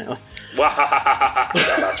 definitely.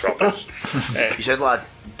 That's rubbish. You sound like a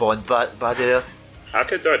Bond baddie there. I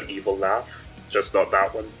could do an evil laugh, just not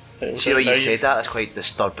that one. See what you said that? That's quite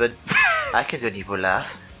disturbing. I can do an evil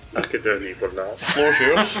laugh. I could do an evil laugh. Floor's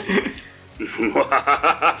yours.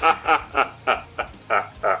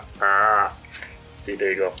 See,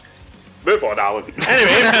 there you go. Move on, Alan.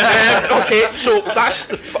 Anyway, okay, so that's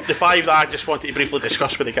the five that I just wanted to briefly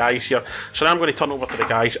discuss with the guys here. So now I'm going to turn over to the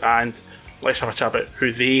guys and let's have a chat about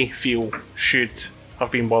who they feel should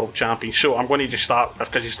have been world champions. So I'm going to just start,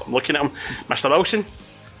 because I'm looking at him, Mr. Wilson.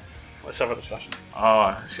 Let's have a discussion.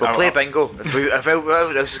 We'll play bingo. If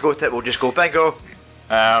everyone else go to it, we'll just go bingo.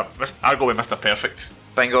 I'll go with Mr. Perfect.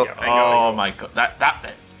 Bingo. Oh my god,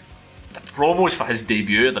 that the promos for his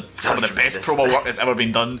debut, some of the best promo work that's ever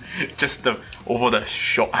been done. Just over the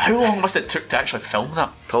shot. How long must it took to actually film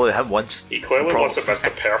that? Probably him once. He clearly wasn't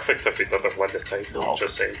Mr. Perfect if he didn't win the title. No.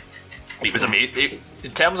 Just saying. It was amazing.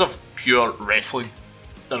 In terms of pure wrestling,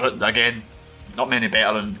 again, not many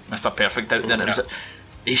better than Mr. Perfect out there.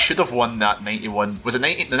 He should have won that 91. Was it the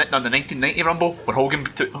 1990 Rumble where Hogan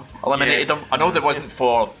eliminated him? I know that wasn't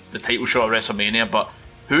for the title shot at WrestleMania, but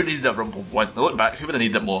who needed that Rumble win? Look back, who would have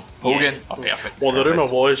needed it more? Hogan or Perfect? Well, the rumour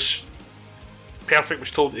was Perfect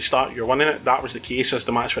was told at the start you're winning it. That was the case as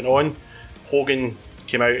the match went on. Hogan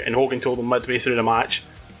came out and Hogan told him midway through the match,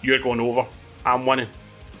 you're going over, I'm winning.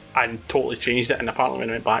 And totally changed it, and apparently when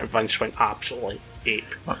it went back, Vince went absolutely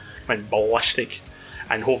ape. Went ballistic.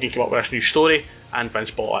 And Hogan came up with this new story, and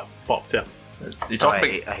Vince bought it up to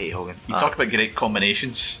I hate Hogan. You talk about great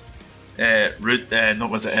combinations.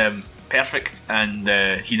 Perfect and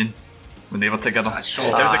Heenan when they were together.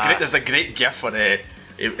 There's a great gif where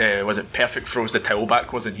was it Perfect throws the towel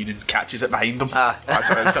backwards and Heenan catches it behind him. That's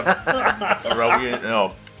a brilliant.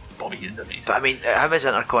 Oh, Bobby Heenan's amazing. But I mean, him as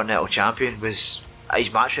Intercontinental Champion was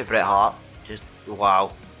his match with Bret Hart. Just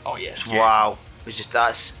wow. Oh yeah. Wow. It was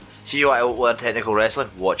just see you want to learn technical wrestling?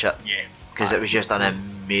 Watch it. Yeah. Because it was just an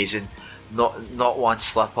amazing. Not one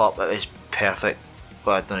slip up. It was perfect.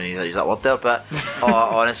 Well, I don't know if I use that word there, but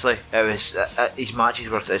honestly, it was his matches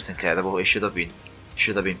were just incredible. It should have been.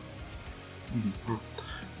 Mm-hmm.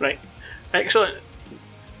 Right, excellent.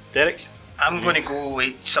 Derek, I'm going to go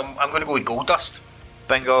with Goldust.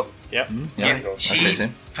 Bingo. Yep. See,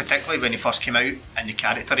 particularly when he first came out and the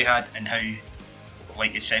character he had and how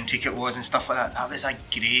like eccentric it was and stuff like that. That was a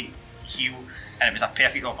great heel, and it was a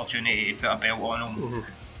perfect opportunity to put a belt on him.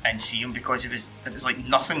 And see him, because it was like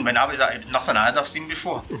nothing when I was at it, nothing I'd ever seen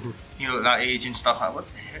before. You know, at that age and stuff. Like,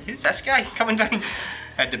 who's this guy coming down?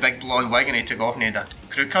 Had the big blonde wig and he took off and he had a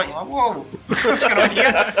crew cut. You're like, whoa, what's going on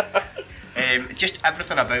here? Just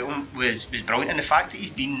everything about him was brilliant, and the fact that he's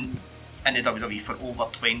been in the WWE for over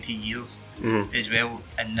 20 years as well,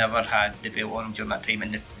 and never had the belt on him during that time,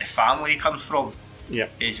 and the family he comes from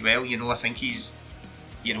as well. You know, I think he's,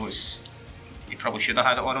 you know, he probably should have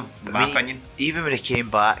had it on him, in my opinion. Even when he came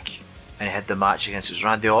back and he had the match against, it was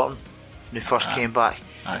Randy Orton when he first came back,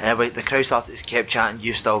 and the crowd kept chanting,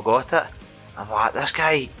 "You still got it." I'm like, this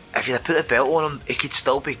guy, if you'd have put the belt on him, he could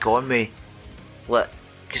still be gone me.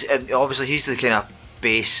 Because obviously he's the kind of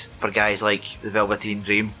base for guys like the Velveteen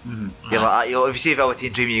Dream. You're like, you know, if you see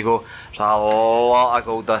Velveteen Dream, you go, there's a lot of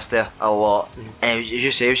gold dust there, a lot. And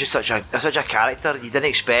it was just such a character you didn't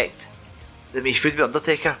expect. I mean, Food with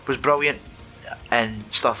Undertaker was brilliant. And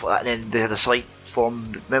stuff like that, and then they had a slight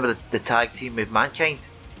form. Remember the tag team with Mankind?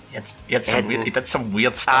 He did some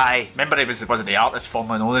weird stuff. Remember he was the artist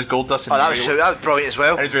formerly known as Goldust? That was brilliant as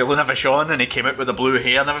well. He was with Luna Vachon and he came out with the blue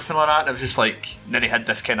hair and everything like that, and it was just like, and then he had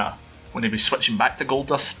this kind of, when he was switching back to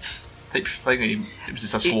Goldust type thing, it was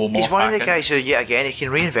just a slow morph. He's one of the guys who, yet again, he can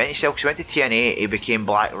reinvent himself. Because he went to TNA, he became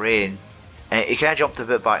Black Rain, and he kind of jumped a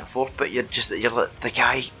bit back and forth, but you're like, the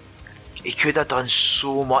guy, he could have done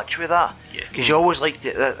so much with that. Because you always like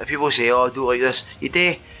people say, "Oh, do like this." You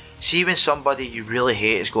do. See, when somebody you really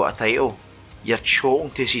hate has got a title, you're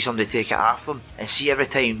choking to see somebody take it off them. And see, every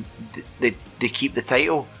time they keep the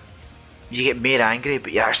title, you get more angry,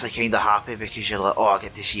 but you're actually kind of happy because you're like, "Oh, I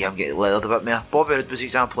get to see him get leathered a bit more." Bobby Roode was an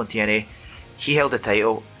example in TNA. He held the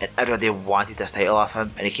title, and everybody wanted this title off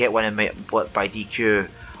him, and he kept winning by DQ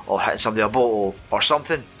or hitting somebody a bottle or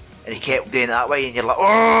something, and he kept doing it that way, and you're like,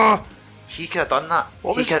 "Oh." He could have done that.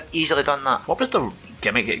 He could have easily done that. What was the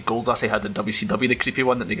gimmick that Goldust had in WCW, the creepy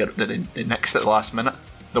one that they nixed at the last minute?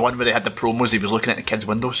 The one where they had the promos, he was looking at the kids'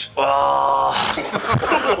 windows. Oh.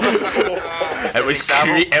 It was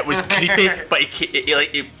it was creepy, but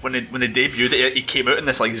when they debuted it, he came out in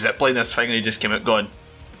this like zipline, this thing, and he just came out going,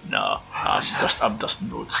 "No, I'm Dustin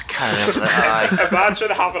Rhodes." I can't remember that. Imagine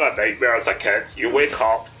having a nightmare as a kid. You wake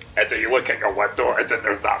up and then you look at your window and then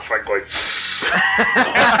there's that thing going.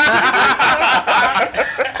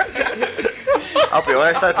 I'll be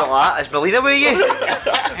honest, I'd be like, is Melina with you?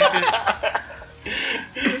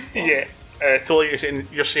 Yeah, totally.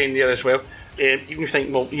 You're saying there as well. Even think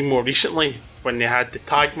even more recently when they had the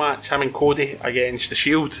tag match, him and Cody against the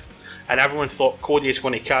Shield, and everyone thought Cody is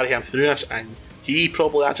going to carry him through this, and he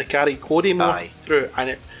probably had to carry Cody more through.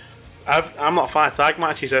 And I'm not a fan of tag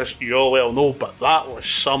matches, as you all well know, but that was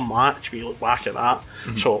some match when you look back at that.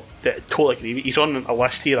 So totally agree. He's on a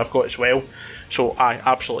list here I've got as well. So I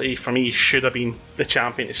absolutely, for me, should have been the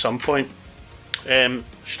champion at some point.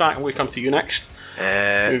 Starting, we come to you next. Who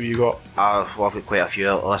have you got? Well, I've got quite a few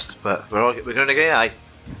on the list, but we're going again, aye.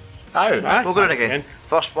 We're going again.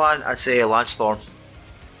 First one, I'd say Lance Storm.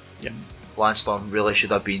 Yeah. Lance Storm really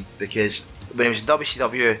should have been, because when he was in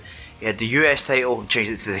WCW, he had the US title and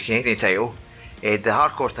changed it to the Canadian title. He had the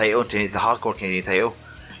hardcore title and changed it to the hardcore Canadian title.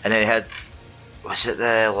 And then he had, was it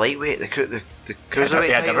the lightweight, the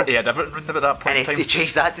cruiserweight title? He had everything at that point. And he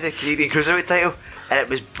changed that to the Canadian cruiserweight title. And it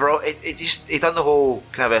was brought. It just he done the whole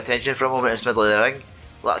kind of attention for a moment in the middle of the ring,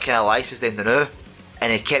 like kind of license then the now,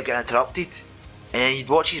 and he kept getting interrupted. And then you'd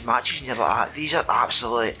watch his matches and you're like, these are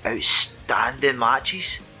absolutely outstanding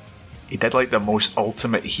matches. He did like the most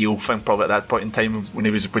ultimate heel thing probably at that point in time when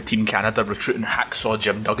he was with Team Canada recruiting Hacksaw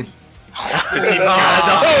Jim Duggan to Team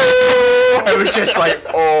Canada. It was just like,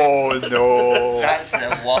 oh no. That's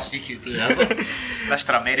the worst you could do ever.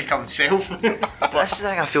 Mr. America himself. But that's the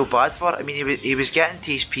thing I feel bad for. I mean, he was getting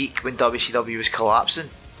to his peak when WCW was collapsing,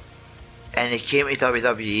 and he came to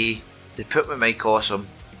WWE. They put him in Mike Awesome,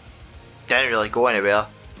 didn't really go anywhere,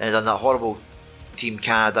 and he done that horrible Team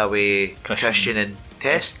Canada with Christian and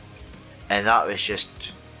Test, and that was just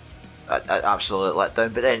an absolute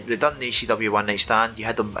letdown. But then they done the ECW One Night Stand. You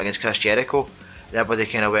had them against Chris Jericho, and everybody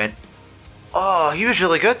kind of went, "Oh, he was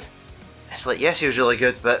really good." It's like, yes, he was really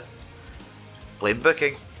good, but blame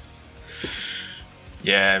booking.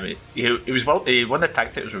 Yeah, I mean, he won the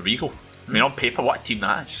tag titles with Regal. I mean, on paper, what a team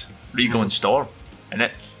that is. Regal and Storm. And they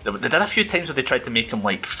did a few times where they tried to make him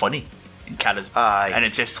like funny and charisma, and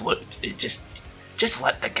it just looked, just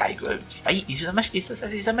let the guy go out and fight. He's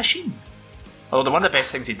a machine. Although one of the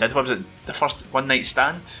best things he did was the first One Night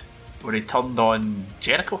Stand where he turned on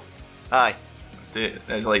Jericho. Aye. It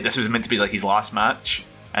was like this was meant to be like his last match,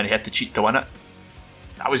 and he had to cheat to win it.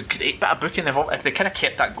 That was great bit of booking. If they kind of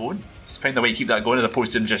kept that going, just find a way to keep that going as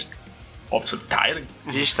opposed to him just obviously tiring.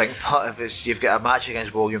 You just think, but if you've got a match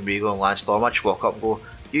against William Regal and Lance Storm, I just walk up and go,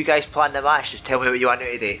 "You guys plan the match, just tell me what you want to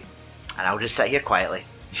do today," and I'll just sit here quietly.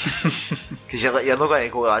 Because you're not going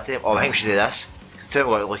to go that time, "Oh, I think we should do this." Because the time I'm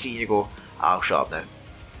going to look at you and you go, "I'll shut up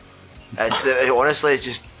now." Honestly, it's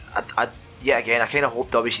just, yet again, I kind of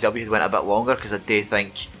hope WCW had went a bit longer, because I do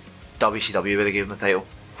think WCW would have given him the title.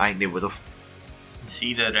 I think they would have.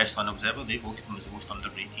 See the Wrestling Observer, they voted him as the most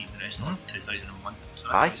underrated wrestler in 2001. So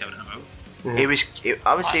that tells everything about.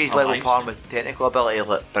 I would say he's level par with technical ability,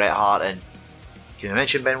 like Bret Hart and. Can you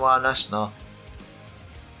mention Benoit on this? No.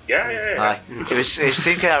 Yeah. Aye. It was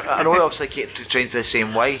kind of, I know he obviously trained for the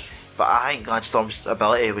same way, but I think Lance Storm's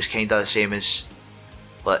ability was kind of the same as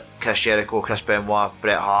like Chris Jericho, Chris Benoit,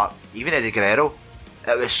 Bret Hart, even Eddie Guerrero.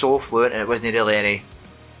 It was so fluent, and it wasn't really any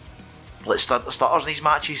like stutters in these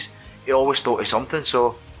matches. He always thought of something,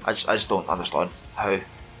 so I just don't understand how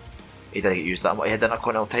he didn't get used that much. He had an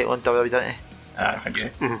Intercontinental title in WWE, didn't he? I think so.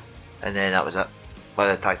 Mm-hmm. And then that was it. By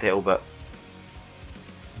the tag title, but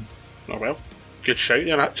oh well, good shout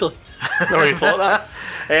there actually. Never really thought of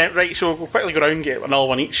that. Right, so we'll quickly go around and get another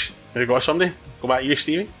one each. There we go, somebody. Go back to you,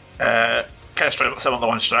 Stevie. Kind of similar to the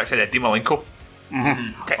one Strax said, Dean Malenko.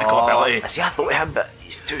 Technical ability. See, I thought of him, but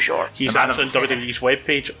he's too short. He's actually on WWE's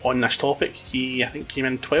webpage on this topic. He, I think, came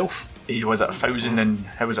in 12th. He was at 1,000 and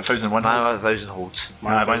it was 1,001. Man with 1,000 holds.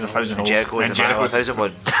 Man with 1,000 holds. Jericho's a man with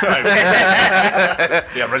 1,001.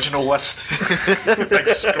 The original list. Big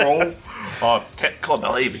scroll. Oh, technical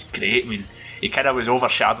ability was great. I mean, he kind of was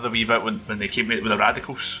overshadowed a wee bit when they came out with the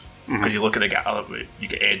Radicals. Because you look at the guy, you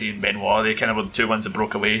get Eddie and Benoit, they kind of were the two ones that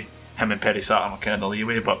broke away. Him and Perry Saturn were kind of the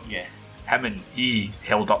leeway, but yeah, he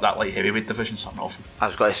held up that light heavyweight division, something awful. I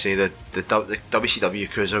was going to say that the WCW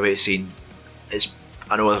cruiserweight scene is,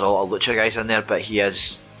 I know there's a lot of lucha guys in there, but I'd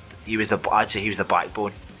say he was the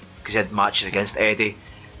backbone, because he had matches against Eddie,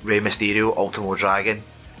 Rey Mysterio, Ultimo Dragon,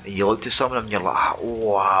 and you looked at some of them and you're like,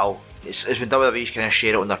 oh, wow. It's when WWE's kind of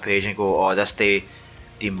share it on their page and go, oh, this day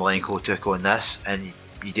Dean Malenko took on this, and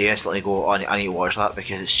you do instantly go, oh, I need to watch that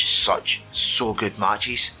because it's just so good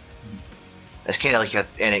matches. It's kind of like a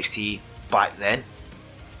NXT back then.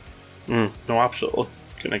 No, absolutely.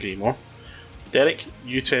 Couldn't agree more. Derek,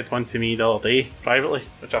 you said one to me the other day privately,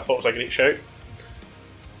 which I thought was a great shout.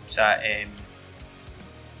 Was that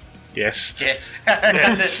Yes. Yes.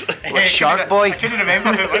 With Shark Boy. I couldn't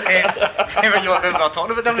remember who it was. When you were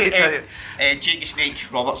talking about them. Jake the Snake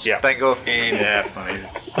Roberts. Yeah. Bingo.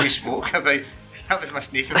 We spoke about. That was my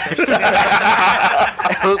snake impression.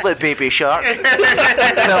 It looked like Baby Shark. Something like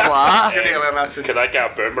that. Can I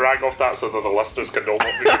get a boomerang off that so that the listeners can know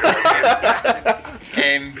what we're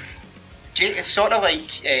doing? Jake, it's sort of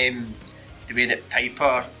like the way that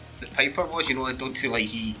Piper was. You know, I don't feel like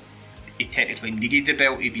he technically needed the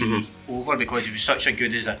belt to be over because he was so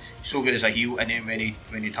good as a heel, and then when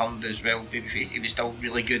he turned as well babyface, he was still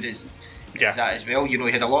really good as that as well. You know,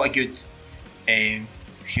 he had a lot of good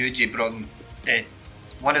feuds. He brought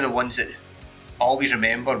one of the ones that I always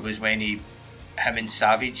remember was when him and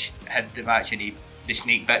Savage had the match and the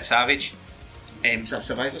Snake bit Savage. Is that a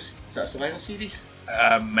Survivor Series?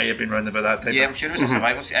 Might have been round about that time. Yeah, I'm sure it was a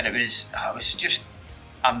Survivor Series, and it was just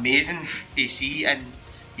amazing to see. And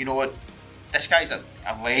you know what, this guy's a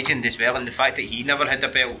legend as well, and the fact that he never had a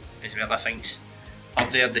belt as well, I think's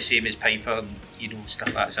up there the same as Piper, and you know,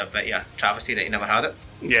 stuff like that's a bit of a travesty that he never had it.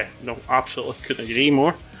 Yeah, no, absolutely couldn't agree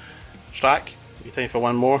more. Strack, you time for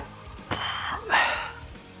one more?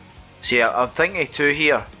 See, I'm thinking of two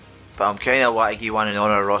here, but I'm kind of want to give one in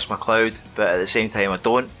honour of Ross McLeod, but at the same time I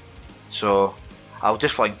don't. So I'll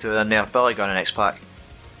just fling two in there. Billy Gunn and X-Pac.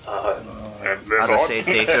 As I said,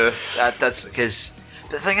 day two. That's because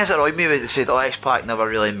the thing is, it annoyed me when they said, X-Pac never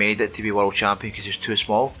really made it to be world champion because he was too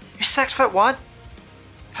small. He's 6'1".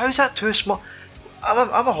 How is that too small?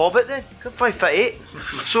 I'm a hobbit then. I'm 5'8".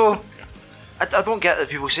 So I don't get that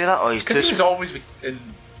people say that. He's too small. Because he was always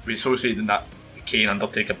associated in that Kane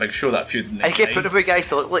Undertaker Big Show, that feud. I keep putting away guys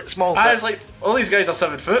to look like small. I was like, all these guys are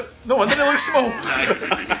 7 foot. No wonder they look small.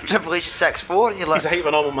 Triple H is 6'4", and you're like, he's a height of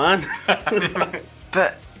a normal man.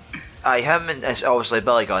 But him and it's obviously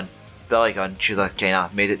Billy Gunn. Billy Gunn should have kind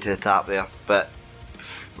of made it to the top there, but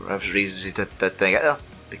for whatever reasons he didn't get there.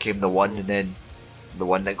 Became the one, and then the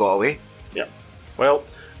one that got away. Yeah. Well,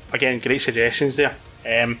 again, great suggestions there.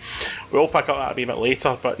 We'll pick up that a wee bit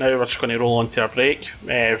later, but now we're just going to roll on to our break.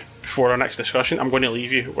 Before our next discussion, I'm going to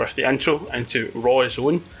leave you with the intro into Raw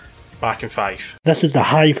Zone. Back in 5. This is the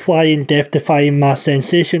high-flying, death-defying mass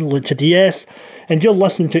sensation, Lucha DS, and you're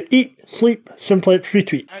listening to Eat, Sleep, Simplex,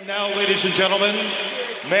 Retweet. And now, ladies and gentlemen,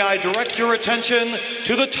 may I direct your attention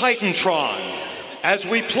to the Titantron as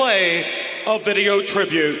we play a video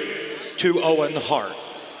tribute to Owen Hart.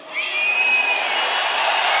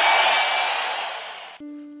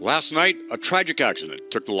 Last night, a tragic accident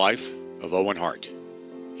took the life of Owen Hart.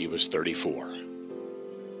 He was 34.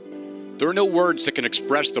 There are no words that can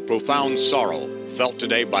express the profound sorrow felt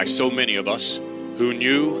today by so many of us who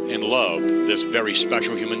knew and loved this very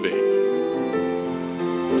special human being.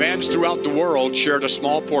 Fans throughout the world shared a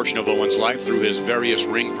small portion of Owen's life through his various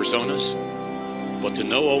ring personas, but to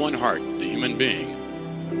know Owen Hart, the human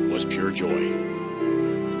being, was pure joy.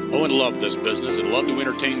 Owen loved this business and loved to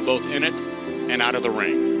entertain both in it and out of the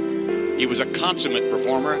ring. He was a consummate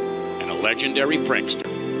performer and a legendary prankster.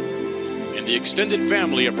 In the extended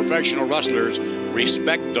family of professional wrestlers,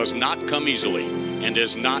 respect does not come easily and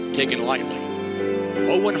is not taken lightly.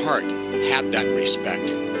 Owen Hart had that respect.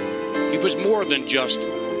 He was more than just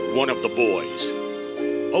one of the boys.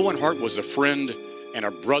 Owen Hart was a friend and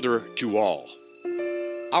a brother to all.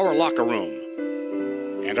 Our locker room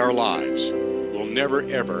and our lives will never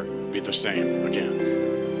ever be the same again.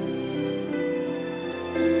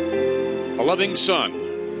 A loving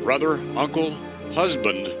son, brother, uncle,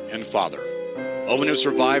 husband, and father. Owen is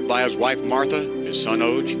survived by his wife Martha, his son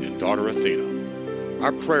Oj, and daughter Athena.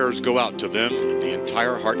 Our prayers go out to them and the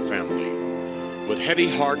entire Hart family. With heavy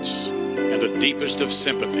hearts and the deepest of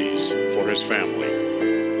sympathies for his family,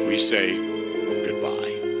 we say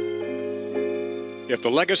goodbye. If the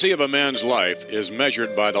legacy of a man's life is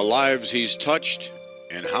measured by the lives he's touched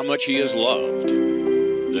and how much he is loved,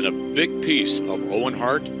 then a big piece of Owen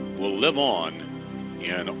Hart will live on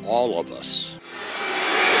in all of us.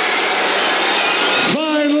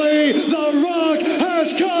 Finally, The Rock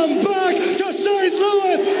has come back to St.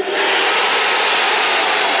 Louis!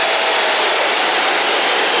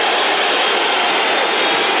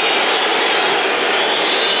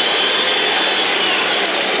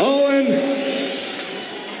 Owen,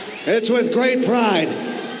 it's with great pride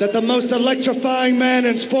that the most electrifying man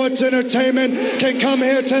in sports entertainment can come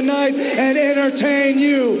here tonight and entertain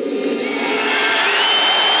you.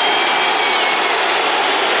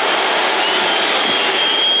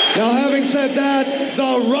 Now, having said that,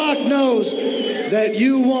 The Rock knows that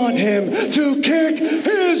you want him to kick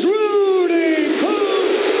his Rudy Poo.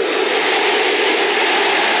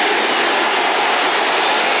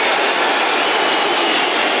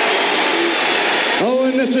 Oh,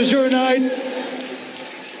 and this is your night.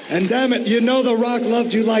 And damn it, you know The Rock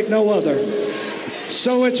loved you like no other.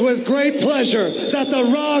 So it's with great pleasure that The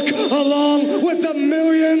Rock, along with the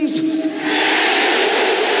millions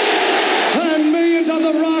and millions of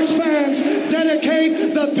The Rock's fans,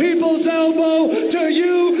 dedicate the People's Elbow to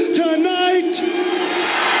you tonight.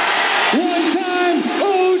 One time,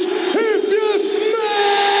 O's, if you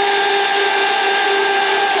smell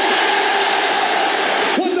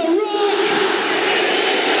what The Rock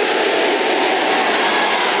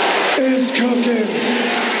is cooking.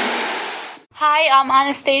 Hi, I'm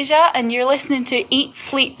Anastasia, and you're listening to Eat,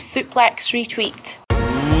 Sleep, Suplex, Retweet.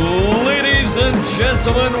 Ladies and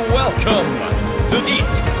gentlemen, welcome to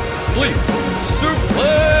Eat, Sleep,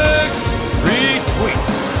 Suplex,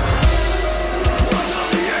 Retweet.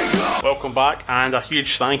 Welcome back, and a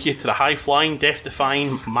huge thank you to the high-flying,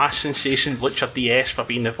 death-defying, mass sensation Butcher DS for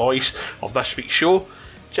being the voice of this week's show.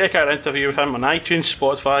 Check out our interview with him on iTunes,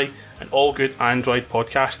 Spotify, and all good Android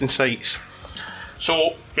podcasting sites.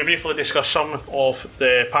 So, we briefly discussed some of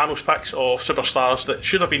the panel's picks of superstars that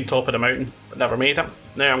should have been top of the mountain but never made it.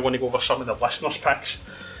 Now I'm going to go over some of the listeners' picks.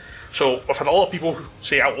 So, we've had a lot of people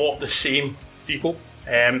say a lot of the same people.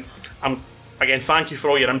 Again, thank you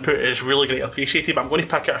for all your input, it's really greatly appreciated, but I'm going to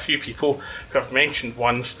pick out a few people who have mentioned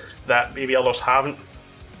ones that maybe others haven't.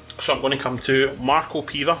 So I'm going to come to Marco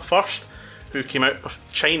Piva first, who came out with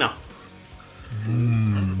China.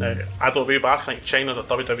 Now, I don't know, but I think China, the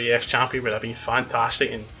WWF champion, would have been fantastic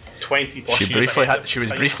in 20 plus years. She was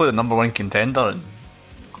briefly the number one contender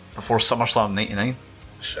before SummerSlam '99.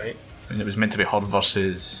 That's right. And it was meant to be her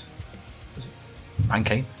versus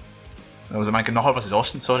Mankind. No, was it Mankind? No, her versus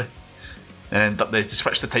Austin, sorry. And they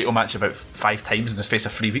switched the title match about 5 times in the space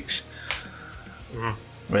of 3 weeks.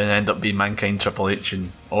 When it ended up being Mankind, Triple H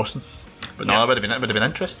and Austin. But no, it would have been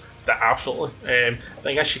interesting. Absolutely.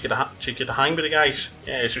 I guess she could have hanged with the guys.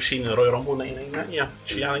 Yeah, as we've seen in the Royal Rumble '99 that year.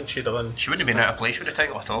 I think she'd have been. She wouldn't have been out of place with the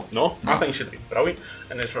title at all. No, I think she'd have been brilliant.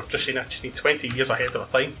 And as we've just seen, she's 20 years ahead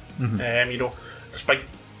of her time. You know, there's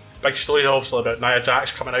big stories obviously about Nia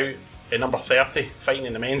Jax coming out at number 30, fighting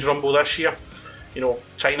in the men's Rumble this year. You know,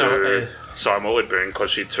 China. So I'm only booing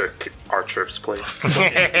because she took our troops' place. It's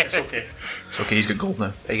okay. It's okay, he's got gold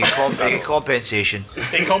now. They get compensation.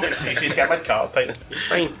 In compensation, he's got a mid-card title.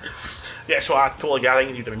 Fine. Yeah, so I totally get it.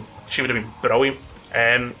 I think she would have been brilliant.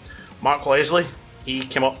 Mark Leslie, he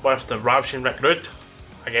came up with the Ravishing Rick Rude.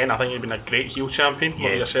 Again, I think he'd been a great heel champion. What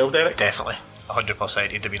about yourself, Derek? Definitely. 100%.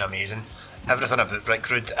 He'd have been amazing. Everything about Rick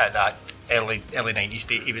Rude at that early 90s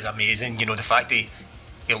date, he was amazing. You know, the fact that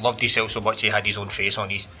he loved himself so much he had his own face on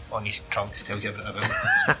his trunks tells you everything about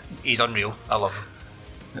him. He's unreal. I love him.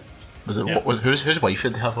 Was it whose wife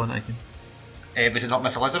did they have on it again? Was it not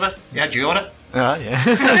Miss Elizabeth? He had you on it. Yeah.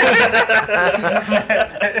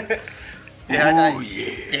 He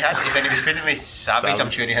had when he was feeding me Savage, I'm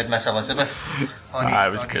sure he had Miss Elizabeth on his,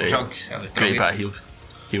 it was great. Trunks. It was Great bit of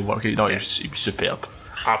heel work. No, he was superb.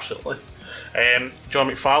 Absolutely. John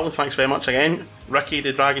McFarlane, thanks very much again. Ricky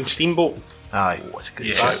the Dragon Steamboat. Aye, that's a good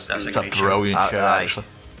yes, that's a brilliant show actually.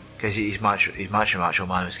 Because his match with Macho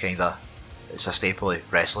Man was kind of, it's a staple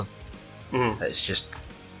of wrestling. It's just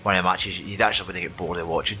one of the matches you'd actually wouldn't get bored of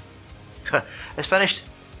watching. It's finished.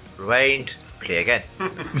 Rewind. Play again.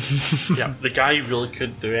 Yeah, the guy really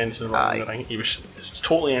couldn't do anything wrong in the ring. He was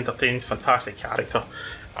totally entertaining, fantastic character,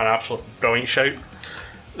 an absolute brilliant shout.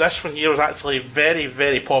 This one here was actually very,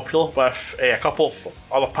 very popular with a couple of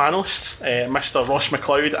other panellists, Mr. Ross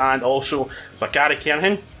McLeod and also Gary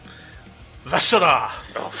Kernahan. Viscera.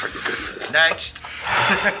 Oh, for goodness. Next.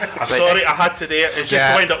 I'm sorry, I had to do it. It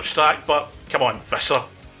just wound up stacked, but come on, Viscera.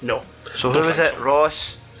 No. So who was it?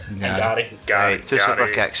 Ross? And Gary. Right, two super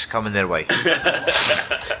kicks coming their way.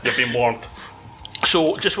 You've been warned.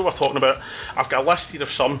 So, just what we're talking about, I've got a list here of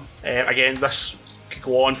some. Again, this could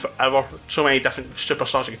go on forever. So many different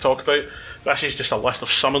superstars I could talk about. This is just a list of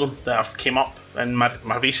some of them that I've came up in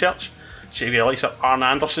my research. So you realize that Arn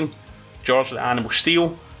Anderson, George the Animal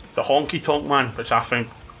Steel, the Honky Tonk Man, which I found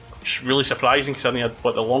really surprising considering he had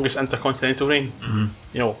the longest intercontinental reign.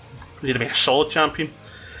 You know, he'd have been a solid champion.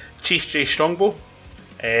 Chief J Strongbow.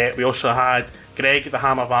 We also had Greg the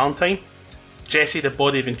Hammer Valentine, Jesse the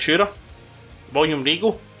Body Ventura, William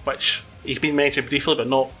Regal, which he's been mentioned briefly but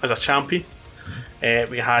not as a champion.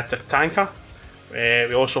 We had Tatanka.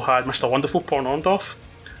 We also had Mr. Wonderful Paul Orndorff,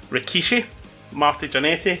 Rikishi, Marty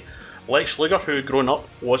Jannetty, Lex Luger, who growing up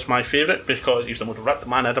was my favourite because he was the most ripped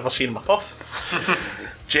man I'd ever seen in my puff.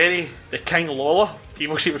 Jerry the King Lawler,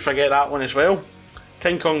 people seem to forget that one as well.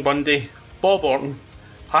 King Kong Bundy, Bob Orton,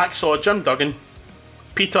 Hacksaw Jim Duggan,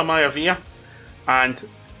 Peter Maivia, and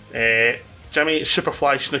Jimmy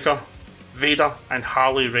Superfly Snooker, Vader, and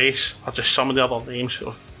Harley Race are just some of the other names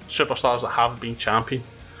of superstars that have been champion.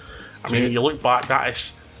 I mean, you look back, that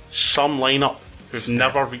is some lineup who's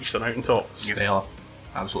never reached the mountaintop. Stellar.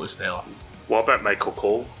 Absolutely stellar. What about Michael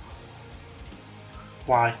Cole?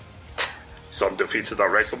 Why? He's undefeated at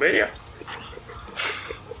WrestleMania.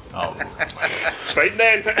 Oh. Fine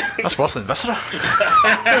then. That's worse than Viscera.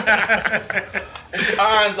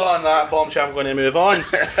 And on that bombshell, I'm going to move on.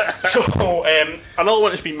 So, another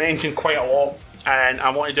one that's been mentioned quite a lot, and I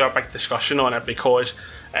want to do a big discussion on it because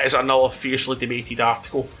it is another fiercely debated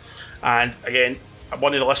article. And again,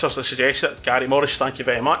 one of the listeners that suggested it, Gary Morris, thank you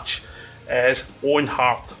very much, is Owen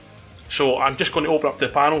Hart. So I'm just going to open up the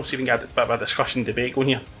panel, so we can get a bit of a discussion debate going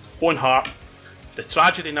here. Owen Hart, if the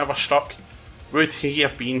tragedy never struck, would he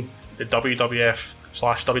have been the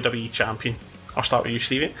WWF/WWE champion? I'll start with you,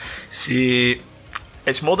 Stevie. See,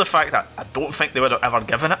 it's more the fact that I don't think they would have ever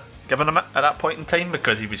given him it at that point in time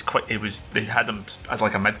because they had him as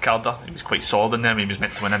like a mid-carder. He was quite solid in them. He was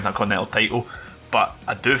meant to win the Intercontinental title, but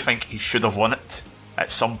I do think he should have won it at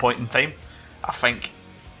some point in time. I think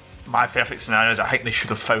my perfect scenario is I think they should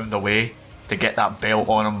have found a way to get that belt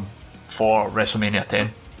on him for WrestleMania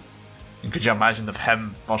 10. And could you imagine if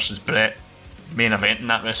him versus Brett main eventing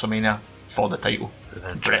that WrestleMania for the title?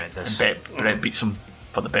 Brett beats him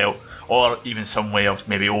for the belt, or even some way of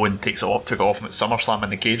maybe Owen took it off him at SummerSlam in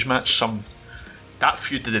the cage match. That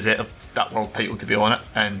feud deserved that world title to be on it,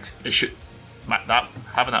 and it should having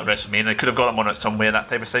that WrestleMania. They could have got him on it some way, that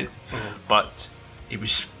type of side. But he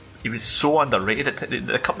was so underrated.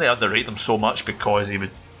 The company underrated him so much because he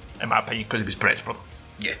would, in my opinion, because he was Brett's brother.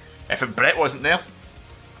 Yeah. If Brett wasn't there,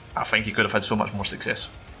 I think he could have had so much more success.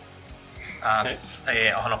 I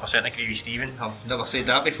 100% agree with Stephen. I've never said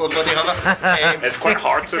that before, buddy, have I? It's quite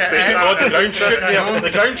hard to say that. The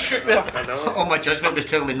ground shook there. I know. All my judgment was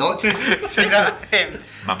telling me not to say that.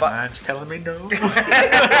 My man's telling me no.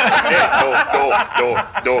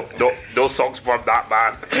 No songs weren't that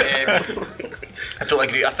bad. I totally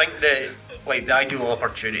agree. I think the ideal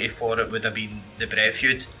opportunity for it would have been the Brett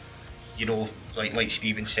feud. You know, like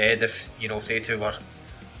Stephen said, if they two were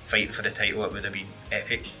fighting for the title, it would have been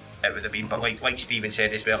epic. It would have been, but like Stephen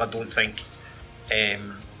said as well, I don't think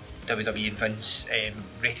WWE and Vince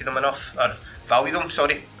rated them enough, or valued them.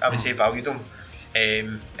 Sorry, I would say valued them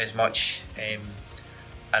as much. And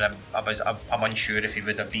I'm unsure if he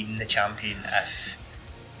would have been the champion if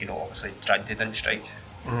obviously tragedy didn't strike.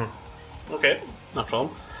 Okay, no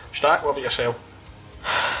problem. Stack, what about yourself?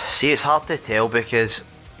 See, it's hard to tell because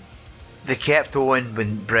they kept Owen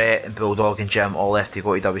when Brett and Bulldog and Jim all left to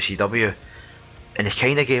go to WCW. And they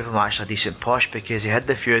kind of gave him actually a decent push because he had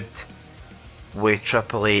the feud with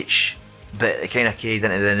Triple H, but it kind of carried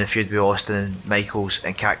into the feud with Austin and Michaels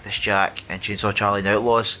and Cactus Jack and Chainsaw Charlie and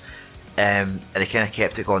Outlaws, and they kind of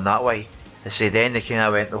kept it going that way. I say then they kind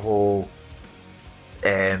of went the whole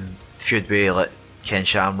feud with like Ken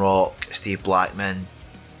Shamrock, Steve Blackman.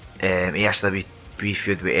 He actually had a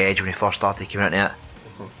feud with Edge when he first started coming into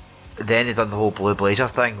it. Then they done the whole Blue Blazer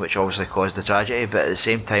thing, which obviously caused the tragedy, but at the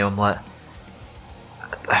same time I'm like,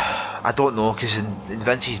 I don't know, because in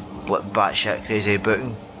Vince's batshit crazy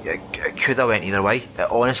booking, it could have went either way.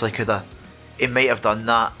 It honestly could have. He might have done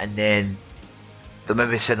that, and then they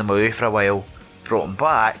maybe sent him away for a while, brought him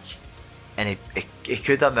back, and he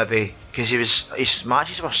could have maybe, because his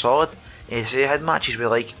matches were solid. He had matches with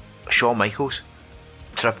like Shawn Michaels,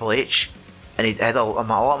 Triple H, and he had a lot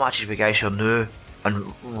of matches with guys who are new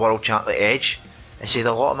and world champ like Edge. And he had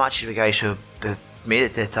a lot of matches with guys who have made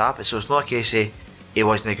it to the top. So it's not a case of he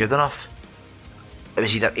wasn't good enough. It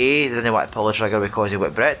was either A, they didn't want to pull the trigger because of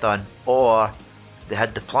what Brett done, or they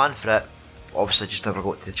had the plan for it, obviously just never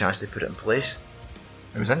got the chance to put it in place.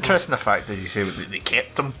 It was interesting the fact that you say they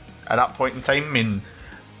kept him at that point in time. I mean,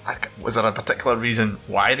 was there a particular reason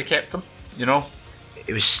why they kept him? You know,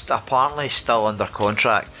 he was apparently still under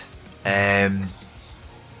contract, and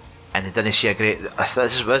they didn't see a great. This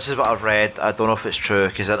is what I've read. I don't know if it's true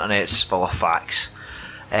because the internet's full of facts.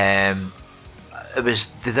 They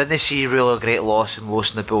didn't see really a great loss in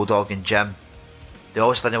losing the Bulldog and Jim. They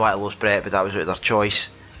obviously didn't want to lose Brett, but that was out of their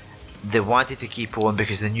choice. They wanted to keep Owen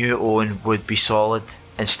because they knew Owen would be solid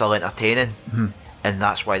and still entertaining, and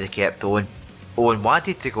that's why they kept Owen. Owen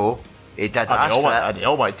wanted to go. He did ask for it. They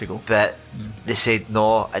all wanted to go, but they said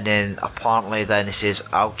no. And then apparently, then he says,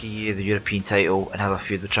 "I'll give you the European title and have a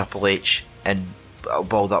feud with Triple H." And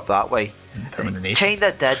build up that way.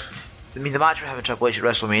 Kinda did. I mean, the match with him and Triple H at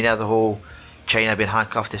WrestleMania, the whole China being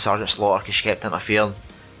handcuffed to Sergeant Slaughter because she kept interfering,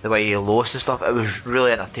 the way he lost and stuff, it was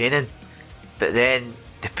really entertaining. But then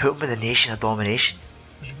they put him in the Nation of Domination.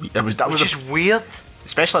 That was just weird.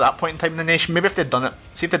 Especially at that point in time in the Nation. Maybe if they'd done it,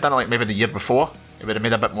 see if they'd done it like maybe the year before, it would have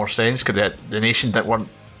made a bit more sense, because the Nation weren't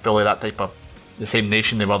fully that type of the same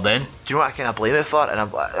nation they were then. Do you know what I kind of blame it for? And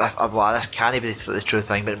I'm like, this can't be the true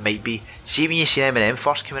thing, but it might be. See when you see Eminem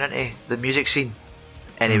first coming into the music scene,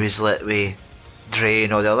 and he was like with Dre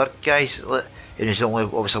and all the other guys, and he was the only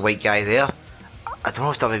obviously white guy there. I don't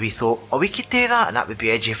know if WB thought, oh, we could do that and that would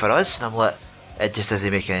be edgy for us, and I'm like, it just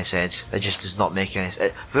doesn't make any sense. It just does not make any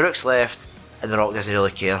sense. Farouk's left and The Rock doesn't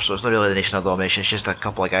really care, so it's not really the Nation of Domination, it's just a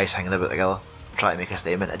couple of guys hanging about together trying to make a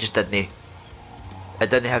statement. It just didn't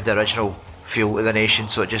have the original feel of the Nation,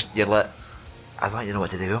 so you're like, I don't even know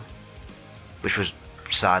what to do, which was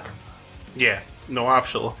sad. Yeah, no,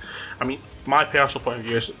 absolutely. I mean, my personal point of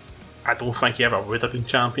view is I don't think he ever would have been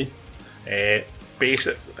champion.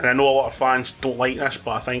 Basic, and I know a lot of fans don't like this,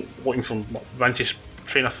 but I think looking from what Vince's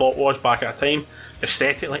train of thought was back at the time,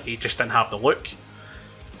 aesthetically he just didn't have the look,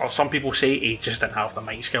 or some people say he just didn't have the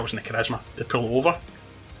mic skills and the charisma to pull over,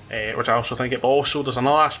 which I also think it. But also there's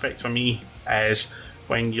another aspect for me is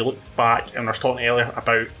when you look back, and I was talking earlier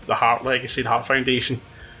about the Hart legacy, the Hart Foundation,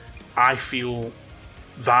 I feel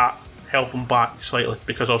that held them back slightly,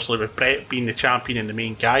 because obviously with Bret being the champion and the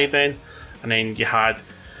main guy then, and then you had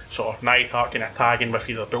sort of Neidhart kind of tagging with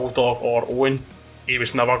either Bulldog or Owen, he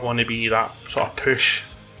was never going to be that sort of push.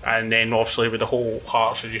 And then obviously with the whole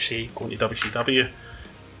Hearts, as you say, going to WCW,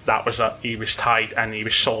 that was that he was tied and he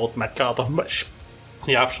was solid mid-carder, which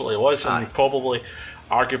he absolutely was. And probably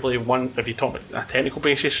arguably one, if you talk on a technical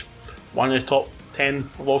basis, one of the top 10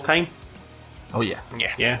 of all time. Oh yeah.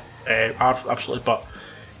 Absolutely. But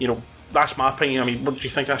you know, that's my opinion. I mean, what do you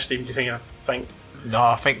think of that, Stephen? Do you think No,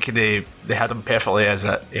 I think they had him perfectly as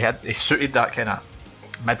it. He suited that kind of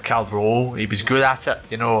mid-card role. He was good at it.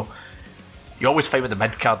 You know, you always find with the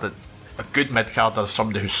mid-card that a good mid-carder is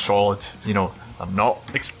somebody who's solid. You know,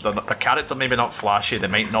 the character maybe not flashy, they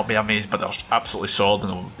might not be amazing, but they're absolutely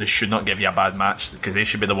solid, and they should not give you a bad match, because they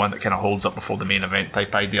should be the one that kind of holds up before the main event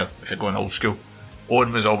type idea, if you're going old school.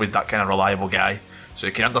 Owen was always that kind of reliable guy, so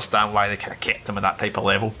you can understand why they kind of kept him at that type of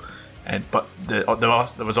level. But there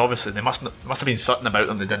was obviously, there must have been something about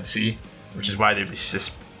them they didn't see, which is why they was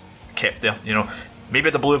just kept there. You know, maybe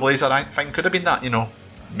the Blue Blazer thing could have been that. You know,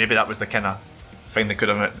 maybe that was the kind of thing that could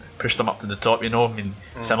have pushed them up to the top. You know, I mean,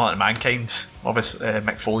 similar to Mankind, obviously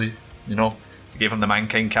Mick Foley. You know, gave him the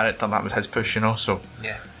Mankind character, and that was his push. You know, so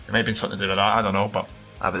yeah, it might have been something to do with that. I don't know, but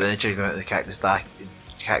but then they checked him out the Cactus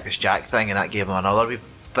Jack thing, and that gave him another wee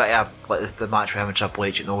bit of like the match with him and Triple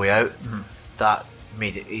H at No Way Out. That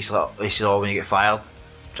made it. He said, "Oh, when you get fired,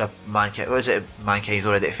 Mankind's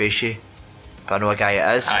already to face you." But I know a guy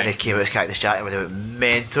it is, and he came out as Cactus Jack, and they went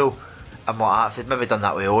mental. I'm like, if they'd maybe done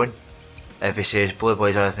that with Owen, if he says Blue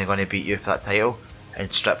Blazer isn't going to beat you for that title,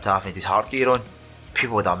 and stripped off and his heart gear on,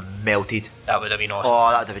 people would have melted. That would have been awesome.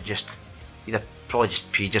 Oh, that'd have been just. You'd have probably just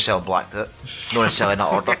peed yourself and blacked it. No necessarily in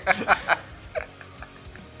that order.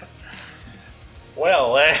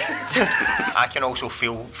 Well, I can also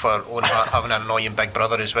feel for Owen Hart having an annoying big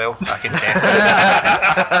brother as well. I can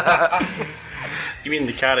definitely. You mean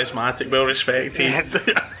the charismatic, well respected?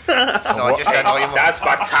 No, just annoy him. That's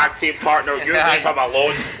my tag team partner. You leave him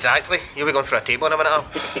alone. Exactly. You'll be going for a table in a minute.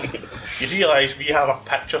 You realise we have a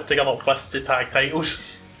picture together with the tag titles?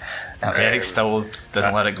 Derek still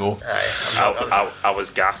doesn't let it go. I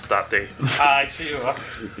was gassed that day. Aye, so you are.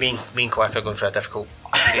 Me and Quack are going for a difficult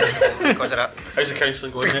period because of that. How's the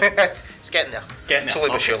counselling going? It's getting there. Slowly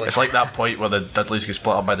but surely. It's like that point where the Dudleys get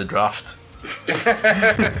split up by the draft.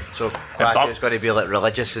 So Quack is going to be like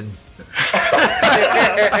religious and.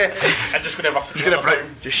 I'm just going to have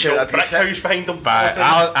just shout a brick house behind them. But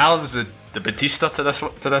Alan's the Batista to this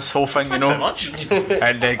whole thing, you know. Much.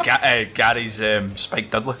 And Gary's Spike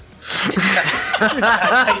Dudley.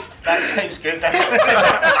 That sounds good.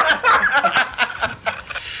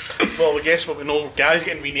 Well, I guess what we know, Gary's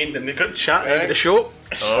getting renamed in the group chat at the show.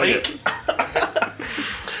 Spike.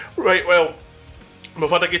 Right, well, we've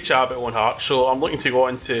had a good chat about Owen Hart, so I'm looking to go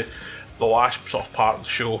into the last sort of part of the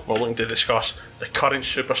show. We're looking to discuss the current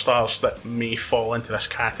superstars that may fall into this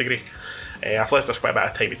category. I've left us quite a bit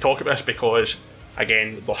of time to talk about this because,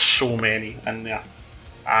 again, there's so many in there.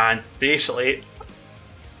 And basically,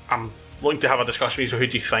 I'm looking to have a discussion with you. Who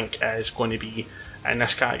do you think is going to be in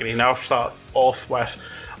this category? Now, I'll start off with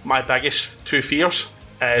my biggest two fears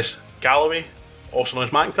is Galloway, also known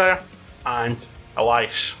as McIntyre, and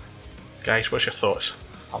Elias. Guys, what's your thoughts?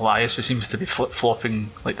 Elias, who seems to be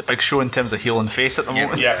flip-flopping like the Big Show in terms of heel and face at the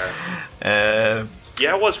moment.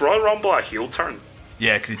 Yeah, was Royal Rumble a heel turn?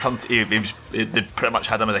 Yeah, because they pretty much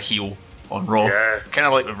had him as a heel on Raw. Yeah. Kind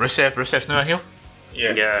of like with Rusev. Rusev's now a heel.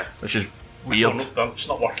 Yeah. Which is weird. It's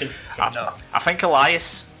not working. I think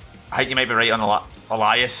Elias, I think you might be right on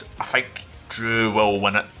Elias. I think Drew will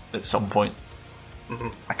win it at some point.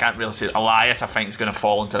 I can't really say. Elias, I think, is going to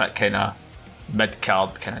fall into that kind of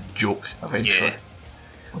mid-card kind of joke eventually.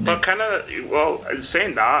 But in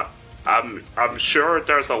saying that, I'm sure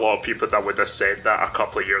there's a lot of people that would have said that a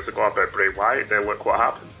couple of years ago about Bray Wyatt. Then look what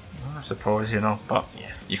happened. I suppose, but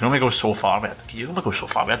you can only go so far with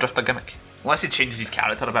a drifter gimmick. Unless he changes his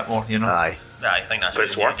character a bit more, Aye, I think that's. But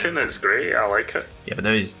it's working. It's great. I like it. Yeah, but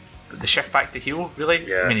now he's the shift back to heel.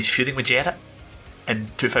 Really, I mean, he's feuding with Jarrett in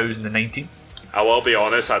 2019. I will be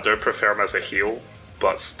honest. I do prefer him as a heel,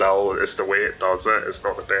 but still, it's the way it does it. It's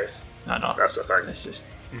not the best. No, that's the thing. It's just.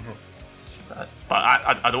 But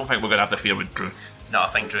I don't think we're going to have to fear with Drew. No, I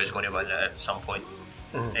think Drew's going to win it at some point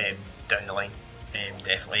down the line.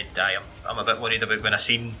 Definitely. I'm a bit worried about when I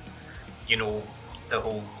seen, the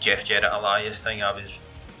whole Jeff Jarrett Elias thing. I was,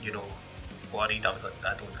 worried. I was like,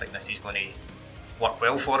 I don't think this is going to work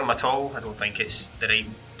well for him at all. I don't think it's the right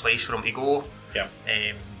place for him to go. Yeah.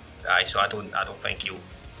 So I don't think he'll.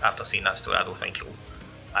 After seeing that story, I don't think he'll.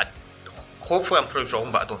 Hopefully I'm proved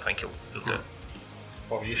wrong, but I don't think he'll do it.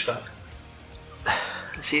 What were you saying?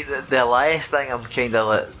 See, the Elias thing, I'm kind of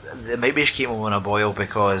like, it maybe just came on a boil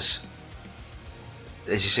because,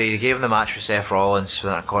 as you say, they gave him the match with Seth Rollins for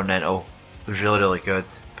the Intercontinental. It was really, really good,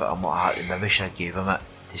 but I'm like, maybe I should have gave him it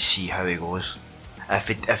to see how he goes.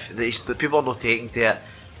 If the people are not taking to it,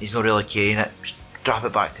 he's not really carrying it, just drop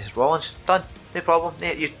it back to Rollins. Done, no problem.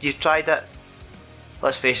 You tried it.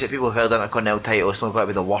 Let's face it, people have heard Intercontinental title, it's not going to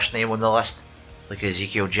be the worst name on the list, like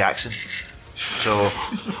Ezekiel Jackson. So,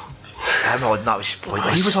 him on that was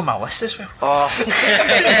pointless. He was on my list as well.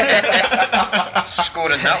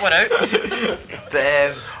 Scoring that one out.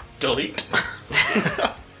 But delete.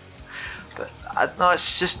 But no,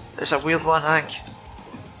 it's a weird one, I think.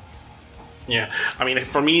 Yeah, I mean,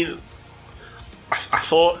 for me, I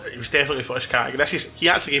thought it was definitely for this category. He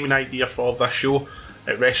actually gave me an idea for this show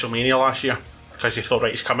at WrestleMania last year because he thought,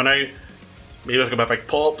 right, he's coming out, maybe there's going to be a big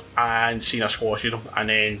pop, and Cena squashes him, and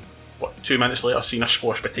then 2 minutes later, Cena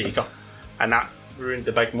squashed Taker, and that ruined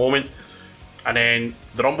the big moment. And then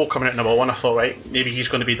the Rumble coming out number 1, I thought, right, maybe he's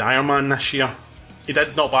going to be the Iron Man this year. He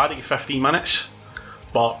did not bad, he got 15 minutes,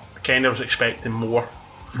 but I kind of was expecting more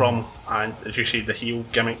from, and as you say, the heel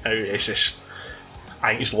gimmick now is just, I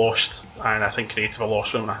think he's lost, and I think creative have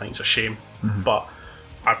lost him, and I think it's a shame. But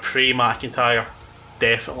I pray McIntyre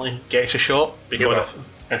definitely gets a shot, because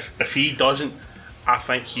if he doesn't, I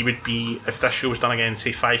think he would be, if this show was done again,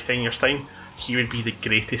 say 5-10 years time, he would be the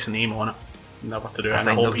greatest name on it. Never to do it, and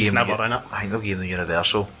I hope he's never in it. I think they'll give him the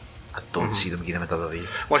Universal. I don't see them giving him a WWE.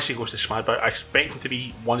 Unless he goes to SmackDown, I expect him to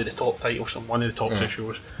be one of the top titles on one of the top 2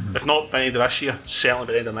 shows. If not by the end of this year, certainly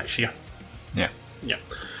by the end of next year. Yeah.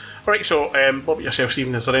 Alright, so what about yourself,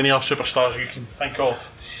 Stephen? Is there any other superstars you can think of?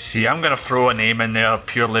 See, I'm going to throw a name in there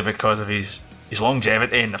purely because of his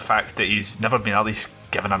longevity and the fact that he's never been at least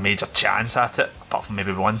given a major chance at it, apart from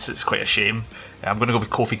maybe once. It's quite a shame. I'm going to go with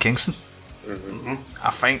Kofi Kingston.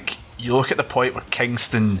 I think you look at the point where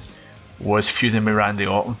Kingston was feuding with Randy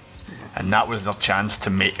Orton, and that was their chance to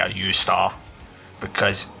make a new star,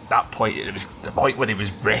 because that point, it was the point where he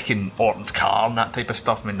was wrecking Orton's car and that type of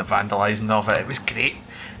stuff. I mean, the vandalising of it was great.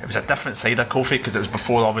 It was a different side of Kofi, because it was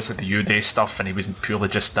before obviously the U-Day stuff, and he was purely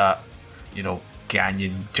just that,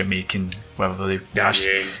 Ghanaian, Jamaican, whatever they...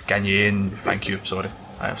 Ghanaian, thank you, sorry.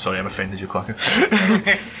 I'm sorry, I'm offended you, Clark.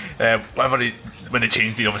 When they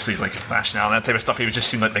changed it, obviously, like nationality and that type of stuff, he was just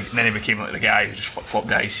seen like, and then he became like the guy who just flip-flopped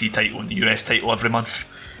the IC title and the US title every month.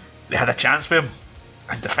 They had a chance with him,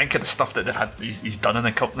 and to think of the stuff that he's done in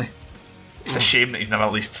the company, it's a shame that he's never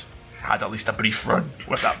had at least a brief run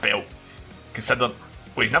with that belt. Considering,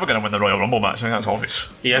 he's never going to win the Royal Rumble match. I think that's obvious.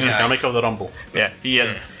 He is the gimmick of the Rumble. Yeah, he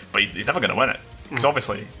is, but he's never going to win it, because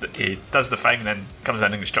obviously he does the thing and then comes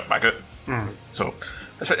in and gets struck back out. So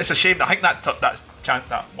it's a shame. I think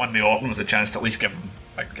that won the Orton was a chance to at least give him,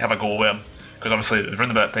 have a go with him, because obviously it was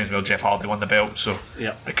around about times where Jeff Hardy won the belt, so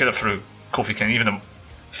they could have threw Kofi King, even though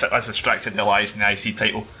as distracted the Elias and the IC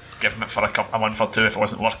title, give him it for a month or 2 if it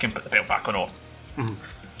wasn't working, put the belt back on Orton.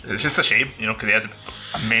 It's just a shame, because he is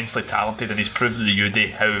immensely talented, and he's proved to the U-Day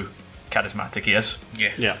how charismatic he is.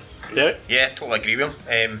 Yeah, totally agree with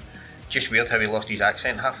him. Just weird how he lost his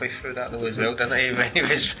accent halfway through that though as well, didn't he, when he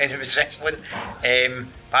was wrestling. But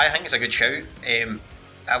I think it's a good shout.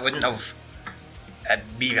 I wouldn't have,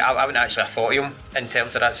 I wouldn't actually have thought of him in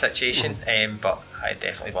terms of that situation, but I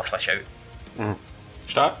definitely worth a shout.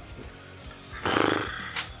 Start.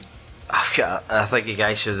 I think you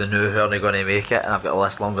guys should have knew who are going to make it, and I've got a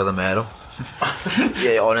list longer than Merrill.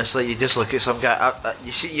 Yeah, honestly, you just look at some guy.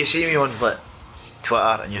 You see me on like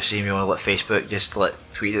Twitter, and you see me on like Facebook, just like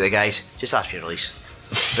tweet at the guys. Just ask for your release,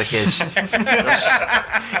 because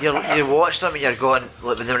you watch them and you're going,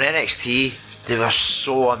 like when they were in NXT, they were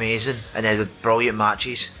so amazing and they had brilliant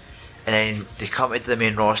matches, and then they come into the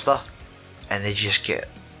main roster and they just get.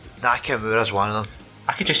 Nakamura's one of them.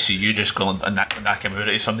 I could just see you just going Nakamura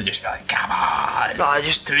to somebody, just be like, come on, no,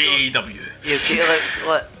 just to AEW.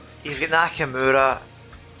 You've got Nakamura.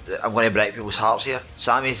 I'm going to break people's hearts here.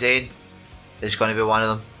 Sami Zayn is going to be one of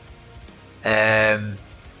them.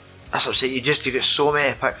 That's what I'm saying. You got so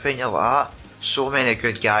many to pick from, you're like that. So many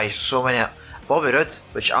good guys. So many. Bobby Roode,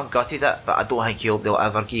 which I'm gutted at, but I don't think they'll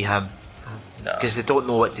ever give him, because they don't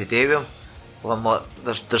know what to do with him. Well, I'm like,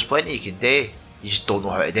 there's plenty you can do. You just don't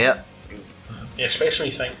know how to do it. Yeah, especially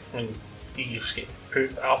when you think when he was getting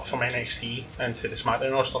put up from NXT into the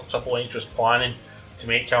SmackDown roster, Triple H was planning to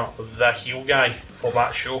make him the heel guy for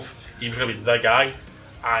that show. He was going to be the guy,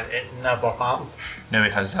 and it never happened. Now he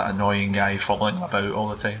has that annoying guy following him about all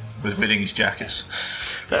the time with wearing his jackets.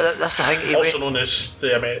 But that's the thing. He's also known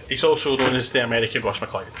as the American Ross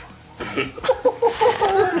McLeod.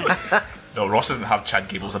 No, Ross doesn't have Chad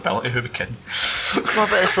Gable's ability. Who we kidding? No,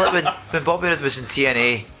 but it's like when Bobby Roode was in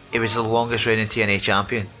TNA, he was the longest reigning TNA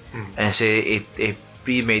champion, and I say he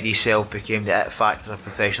remade himself, became the it factor of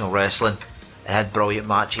professional wrestling, and had brilliant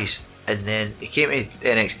matches. And then he came to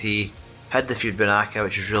NXT, had the feud with Naka,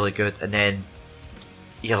 which was really good. And then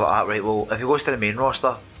you're like, right, well, if he goes to the main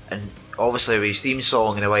roster, and obviously with his theme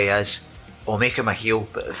song and the way he is, we'll make him a heel.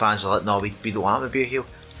 But the fans are like, no, we don't want him to be a heel.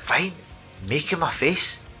 Fine, make him a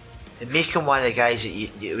face. And make him one of the guys that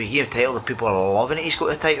we give a title that people are loving it. He's got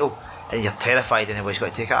the title, and you're terrified anybody's got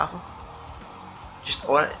to take it off him. Just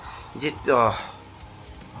on it.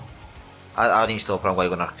 I need to stop, or I'm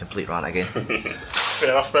going on a complete rant again. Fair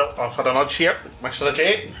enough, Bill. I've had a nudge here. Mr.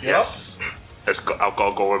 J. Yes. I've got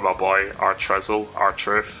to go with my boy,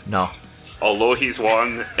 R-Truth. No. Although he's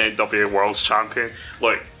won NWA World's Champion,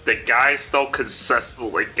 look, the guy still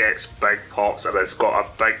consistently gets big pops, and it's got a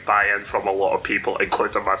big buy-in from a lot of people,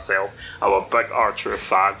 including myself. I'm a big R-Truth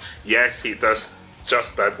fan. Yes, he just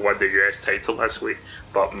did win the US title this week,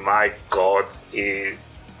 but my God,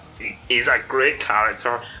 he's a great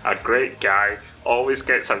character, a great guy, always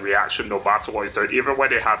gets a reaction no matter what he's doing. Even when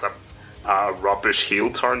he had a rubbish heel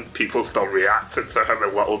turn, people still reacted to him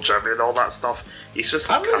and Little Jimmy and all that stuff. He's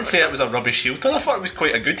just I wouldn't say it was a rubbish heel turn. I thought it was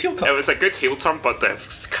quite a good heel turn. It was a good heel turn, but the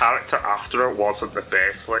character after it wasn't the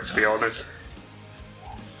best, let's be honest.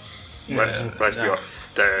 Let's be honest.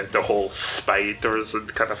 The whole spiders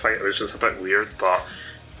and kind of thing, it was just a bit weird, but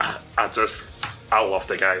I love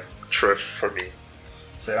the guy. Truth for me.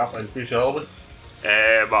 Fair enough, I appreciate all of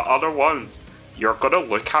it. My other one, you're gonna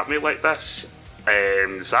look at me like this,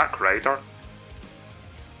 Zack Ryder,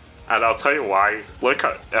 and I'll tell you why. Look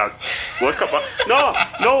at my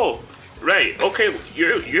no. Right, okay.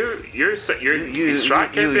 You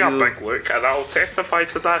Strat gave me a big look, and I'll testify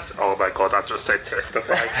to this. Oh my God, I just said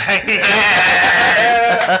testify.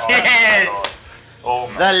 Yes. Oh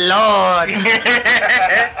my the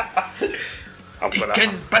Lord.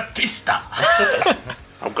 Deacon Batista.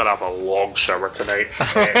 I'm gonna have a long shower tonight.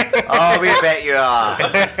 Oh, we bet you are.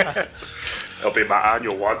 It'll be my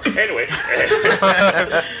annual one. Anyway,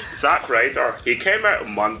 Zack Ryder, he came out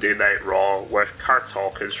on Monday Night Raw with Kurt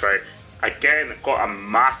Hawkins, right? Again, got a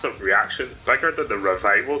massive reaction, bigger than the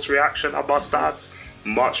Revival's reaction, I must add.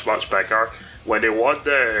 Much, much bigger. When he won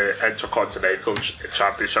the Intercontinental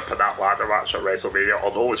Championship in that ladder match at WrestleMania,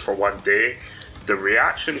 although it was for one day, the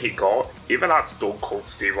reaction he got, even had Stone Cold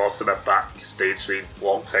Steve Austin at backstage scene,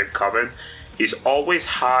 long time coming, he's always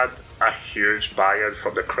had a huge buy-in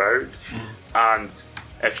from the crowd. And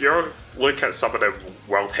if you're looking at some of the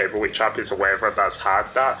World Heavyweight Champions or whatever that's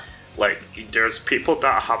had that, like, there's people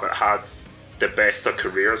that haven't had the best of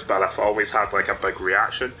careers but have always had like a big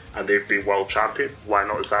reaction, and they've been world champion. Why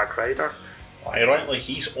not Zack Ryder? Well, ironically,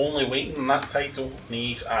 he's only waiting on that title, and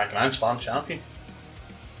he's a Grand Slam champion.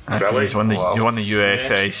 Really? He's won the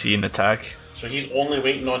USIC in the tag. So he's only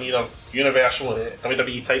waiting on either Universal or the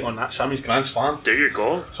WWE title on that Sammy's Grand Slam. There you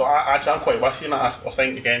go. So I'm quite with you in that. I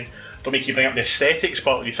think, again, don't make you bring up the aesthetics,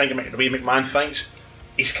 but when you think about the way McMahon thinks,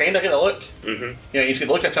 he's kind of going to look. Mm-hmm. You know, he's going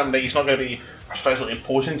to look at somebody. He's not going to be a physically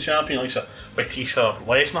imposing champion like a Batista or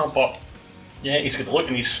Lesnar, but yeah, he's going to look,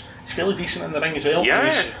 and he's he's fairly decent in the ring as well.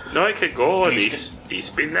 Yeah, no, it could go, and he's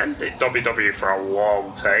been in WWE for a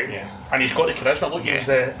long time. Yeah, and he's got the charisma. Look, he's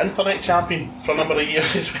the internet champion for a number of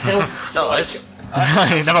years as well. Still is.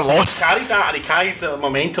 He never lost. He carried that, and he carried the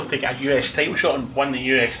momentum to get a US title shot and win the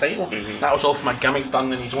US title. That was all from a gimmick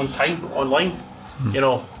done in his own time online. You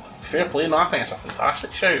know, fair play, and I think it's a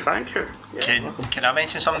fantastic show. Thank you. Can I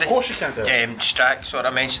mention somebody? Of course you can do it. Strack sort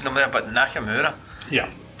of mentioned him there, but Nakamura. Yeah.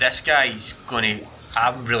 This guy's going to.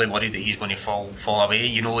 I'm really worried that he's going to fall away.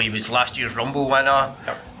 You know, he was last year's Rumble winner,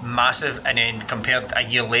 massive, and then compared a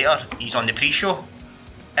year later, he's on the pre-show.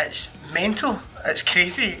 It's mental. It's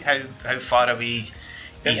crazy how far away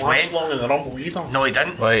he's went. Long in the Rumble either. No, he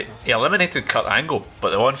didn't. Right, he eliminated Kurt Angle,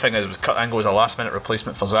 but the one thing is, Kurt Angle was a last-minute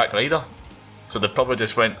replacement for Zack Ryder. So they probably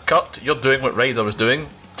just went, Kurt, you're doing what Ryder was doing,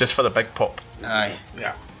 just for the big pop. Aye.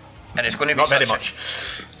 Yeah. And it's going to be not very much.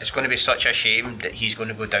 It's going to be such a shame that he's going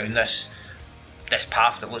to go down this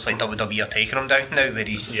path that looks like WWE are taking him down now, where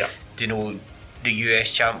he's, you know, the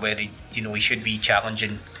US champ, where he should be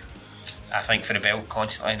challenging, I think, for the belt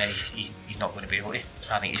constantly, and he's not going to be able to.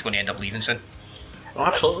 I think he's going to end up leaving soon. Oh,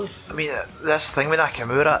 absolutely. I mean, that's the thing with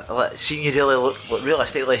Nakamura. Seeing you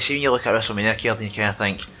realistically, seeing you look at WrestleMania card and you kind of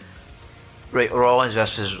think, right, Rollins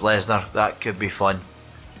versus Lesnar, that could be fun.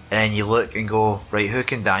 And then you look and go, right, who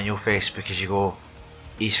can Daniel face? Because you go,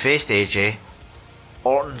 he's faced AJ.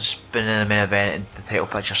 Orton's been in the main event in the title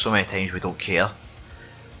picture so many times we don't care.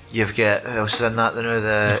 You've got, who else is in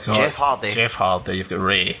that? Jeff Hardy. Jeff Hardy, you've got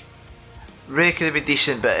Ray. Ray could have been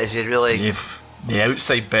decent, but is he really... The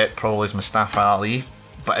outside bet probably is Mustafa Ali,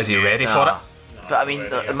 but is he ready for it? But I mean,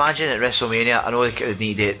 imagine at WrestleMania, I know they could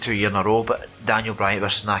need to do it 2 years in a row, but Daniel Bryan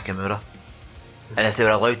versus Nakamura. And if they were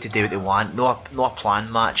allowed to do what they want, no a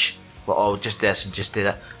planned match, like, oh, just this and just do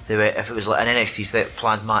that. If it was like an NXT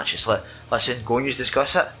planned match, it's like, listen, go and you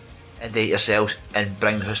discuss it and date yourselves and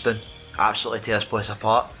bring the host in. Absolutely tear this place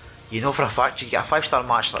apart. You know for a fact you get a 5-star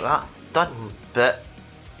match like that, done. But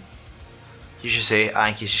you should say, I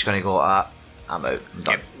think he's just going to go like that. I'm out. I'm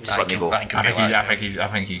done. Just let me go. I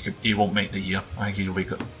think he won't make the year. I think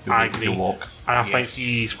he'll walk. And I think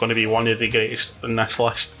he's going to be one of the greatest in this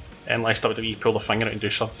list, unless WWE pull the finger out and do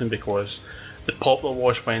something, because the pop that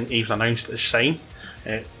was when he was announced his sign.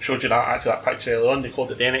 Showed you that picture earlier on. They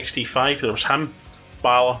called it the NXT 5. There was him,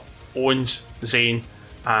 Balor, Owens, Zayn,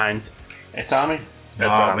 and Tammy.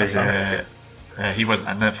 No, it was, he wasn't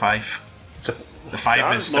in the 5. The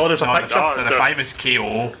 5 is there's a picture. The 5 is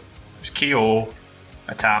KO. It was KO,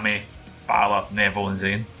 Atami, Balor, Neville, and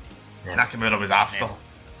Zayn. Nakamura was after.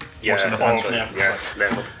 Nakamura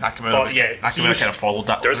kind of followed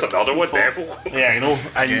that. There's another one, Neville. Yeah, you know,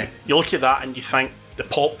 and you look at that and you think the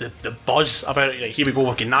pop, the buzz about it. Like, here we go,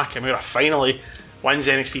 we get Nakamura finally wins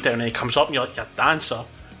NXT title, and then he comes up and you're like, you're a dancer.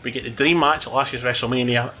 We get the dream match at last year's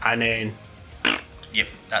WrestleMania, and then yep,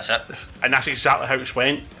 that's it. And that's exactly how it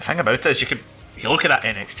went. The thing about it is, you look at that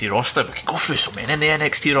NXT roster. We could go through so many in the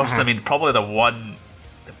NXT roster. I mean, probably the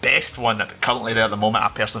best one that currently there at the moment, I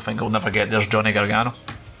personally think will never get there's Johnny Gargano.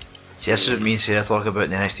 See, this is what me and Sarah talk about in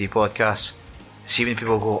the NXT podcast. See, when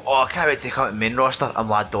people go, oh, I can't wait to come to the main roster, I'm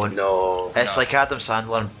like, don't. No. It's like Adam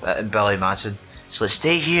Sandler and Billy Madsen. It's like,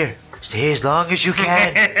 stay here, stay as long as you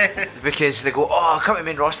can. Because they go, oh, come to the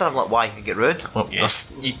main roster, I'm like, why? You get ruined? Well,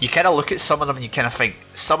 you kind of look at some of them and you kind of think,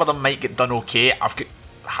 some of them might get done okay. I've got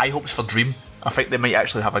high hopes for Dream. I think they might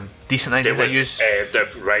actually have a decent idea to use. The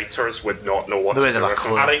writers would not know what to do with him.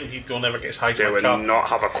 I think he'll never get his high. They would not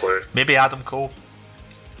have a clue. Maybe Adam Cole.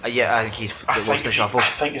 Yeah, I think he's lost the shuffle. I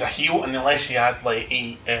think he's a heel, and unless he had like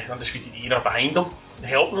a Undisputed Era behind him,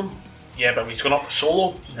 helping him. Yeah, but he's gone up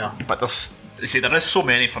solo. No. But there is so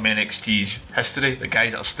many from NXT's history. The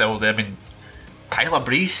guys that are still there. I mean, Tyler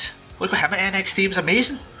Breeze. Look at him at NXT. It was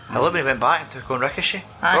amazing. I love when he went back and took on Ricochet.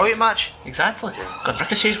 Brilliant match. Exactly. God,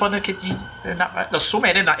 Ricochet's one that could in that. There's so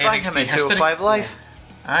many in that Bang NXT him in history. 205 Live.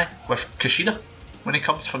 Aye, with Kushida when he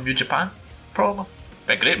comes from New Japan, probably.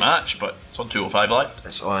 Be a great match, but it's on 205 Live.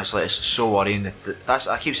 It's honestly, it's so worrying. That's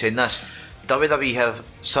I keep saying this. WWE have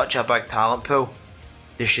such a big talent pool.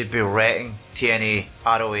 They should be wrecking TNA,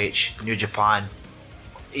 ROH, New Japan,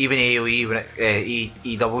 even AOE when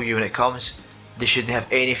EW when it comes. They shouldn't have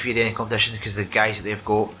any fear of any competition because the guys that they've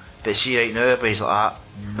got. But see right now, everybody's like that,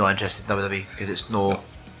 not interested in WWE because it's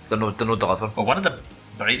they're no delivering. Well, one of the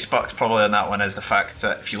bright sparks probably on that one is the fact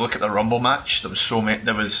that if you look at the Rumble match, there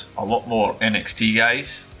was a lot more NXT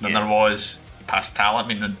guys than there was past talent.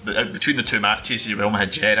 I mean, between the two matches, you only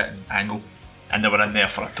had Jarrett and Angle, and they were in there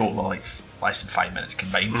for a total of like less than 5 minutes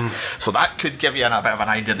combined. So that could give you a bit of an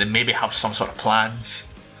idea. They maybe have some sort of plans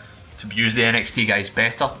to use the NXT guys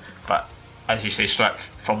better. But as you say, Strick,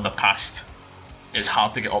 from the past, it's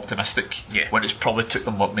hard to get optimistic when it's probably took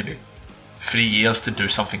them maybe 3 years to do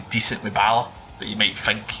something decent with Balor that you might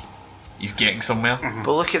think he's getting somewhere.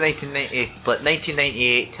 But look at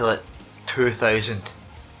 1998 to 2000.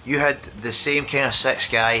 You had the same kind of 6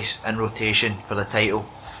 guys in rotation for the title,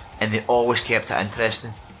 and they always kept it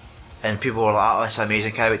interesting. And people were like, "Oh, it's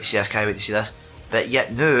amazing! Can't wait to see this! Can't wait to see this!" But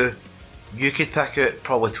yet now, you could pick out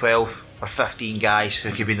probably 12 or 15 guys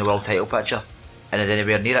who could be in the world title picture, and are they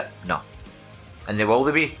anywhere near it? No. And they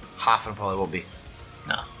will be? Half of them probably won't be.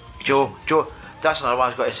 No. Joe, that's another one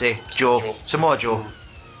I've got to say. Joe, Samoa Joe,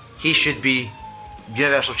 he should be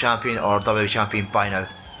Universal Champion or WWE Champion by now.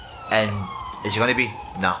 And is he going to be?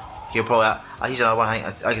 No. He'll probably. He's another one. I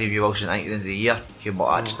agree with you, Wilson. I think at the end of the year, he'll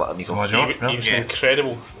just let him go. He was an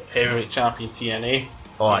incredible heavyweight champion TNA.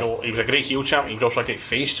 He was a great heel champion. He was also a great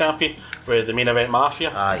face champion with the Main Event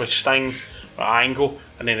Mafia, with Sting, with Angle,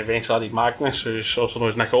 and then eventually added Magnus, who's also known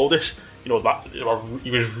as Nick Aldis. He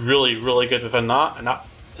was really, really good within that, and that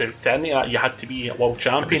to end that you had to be a world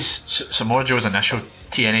champion. Samoa Joe's initial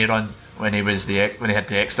TNA run when he had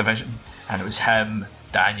the X Division, and it was him,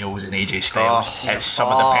 Daniels, and AJ Styles. It's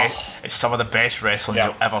some of the best wrestling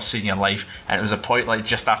you'll ever see in your life. And it was a point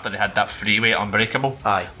just after they had that freeway Unbreakable,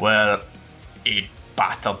 where he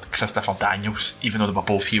battered Christopher Daniels, even though they were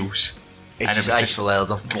both heels. It just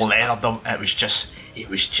leathered them. It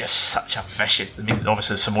was just such a vicious. I mean,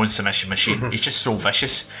 obviously Samoa's submission machine. He's just so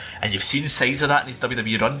vicious, and you've seen sides of that in his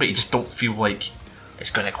WWE run, but you just don't feel like it's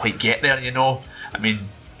going to quite get there. I mean,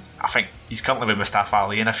 I think he's currently with Mustafa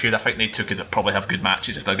Ali in a feud. I think they two could probably have good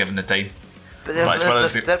matches if they're given the time. But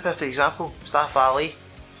there's a perfect example. Mustafa Ali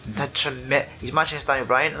did tremendous. He's matching against Daniel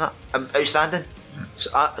Bryan and that outstanding.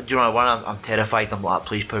 So do you know what? I'm terrified. I'm like,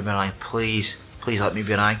 please put me in line. Please let me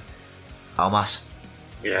be in line. Almas.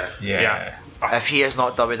 Yeah. If he is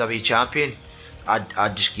not WWE champion,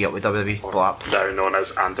 I'd just get up with WWE. Now known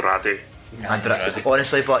as Andrade.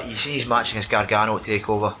 Honestly, but you've seen his match against Gargano at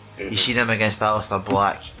TakeOver. You've seen him against Aleister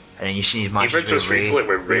Black, and then you've seen his matches with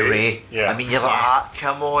Ray. Yeah. I mean, you're like,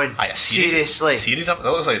 come on, seriously. Series up.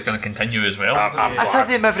 That looks like it's going to continue as well. I'd have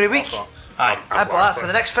them every week. I'm Black for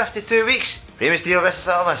the next 52 weeks. Rey Mysterio versus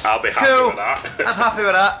Almas. I'll be happy with that. I'm happy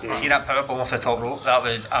with that. See that powerbomb off the top rope? That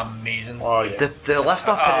was amazing. Oh yeah. The lift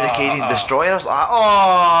up into the Canadian Destroyers.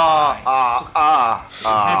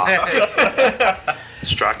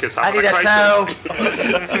 Stracker's I having need a towel.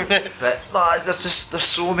 crisis. But no, there's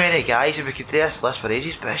so many guys, and we could do this list for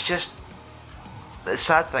ages. But it's just the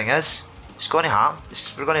sad thing is, it's going to happen.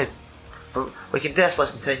 We can do this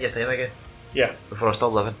list in 10 years time again. Yeah. Before I'm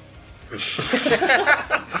still living.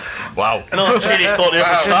 Wow. Another shady thought there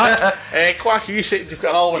for Strack. Quack, you said you've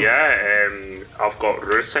got another one. Yeah, I've got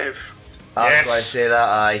Rusev. I was going to say that.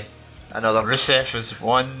 Aye, another. Rusev is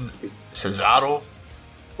one. Cesaro.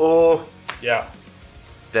 Oh, yeah.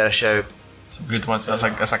 Better shout. Some good one. That's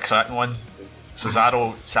a cracking one.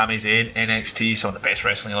 Cesaro, Sami Zayn, NXT, some of the best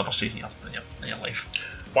wrestling you'll ever see in your life.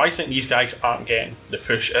 Why do you think these guys aren't getting the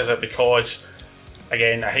push? Is it because,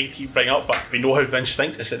 again, I hate to bring up, but we know how Vince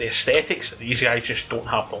thinks. Is it the aesthetics? These guys just don't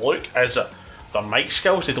have the look. Is it their mic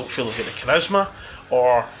skills? They don't feel they've got the charisma?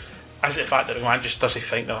 Or is it the fact that the man just doesn't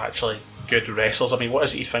think they're actually good wrestlers? I mean, what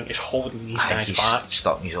is it you think is holding these guys back?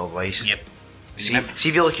 Stuck in his old ways. Yep. See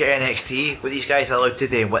if you look at NXT, what these guys are allowed to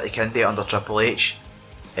do and what they can do under Triple H,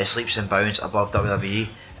 it sleeps and bounds above WWE.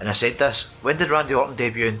 And I said this, when did Randy Orton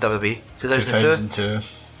debut in WWE? 2002?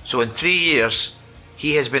 So in 3 years,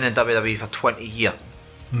 he has been in WWE for 20 years.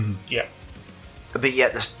 Mm-hmm. Yeah. But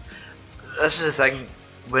yet, this is the thing,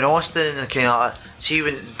 when Austin and kind of, see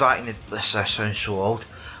when back in the, this sounds so old,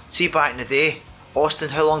 see back in the day, Austin,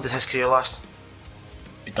 how long did his career last?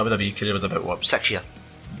 His WWE career was about what? 6 years.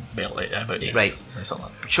 About 8 right. years.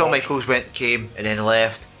 Shawn Michaels came and then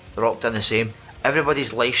left. The Rock done the same.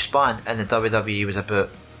 Everybody's lifespan in the WWE was about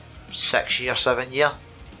 6 years, 7 years.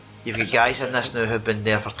 You've got guys in this now who've been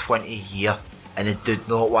there for 20 years and they do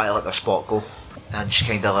not want to let their spot go, and just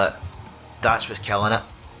kind of like, that's what's killing it.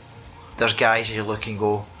 There's guys you look and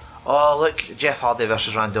go, oh look, Jeff Hardy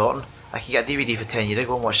versus Randy Orton. I can get a DVD for 10 years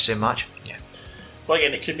ago and watch the same match. Yeah. Well,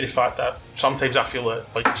 again, it could be the fact that sometimes I feel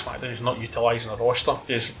that like SmackDown is not utilising the roster,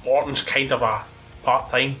 because Orton's kind of a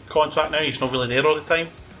part-time contract now. He's not really there all the time,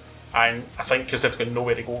 and I think because they've got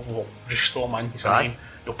nowhere to go, we'll just throw him in. He's a name.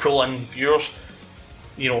 They'll pull in viewers.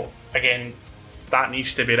 Again, that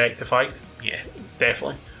needs to be rectified. Yeah,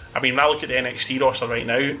 definitely. I mean, when I look at the NXT roster right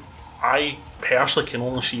now, I personally can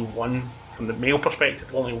only see one, from the male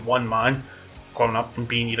perspective, only one man going up and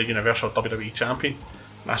being either Universal or WWE Champion,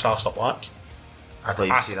 and that's Aleister Black. I don't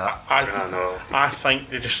even see that. I think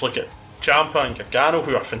they just look at Ciampa and Gargano,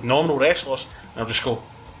 who are phenomenal wrestlers, and they'll just go,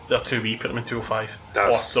 they're too wee, put them in 205.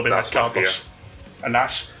 That's or they'll be not mid-carders. fair. And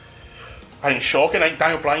that's, I think, shocking. I think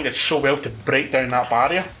Daniel Bryan did so well to break down that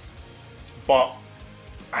barrier. But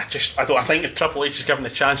I think if Triple H is given the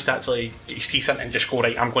chance to actually get his teeth in and just go,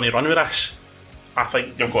 right, I'm going to run with this, I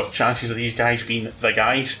think you've got chances of these guys being the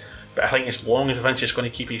guys. But I think as long as Vince is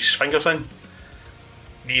going to keep his fingers in,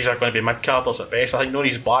 these are going to be mid-carders at best. I think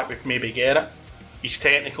Norris Black would maybe get it. He's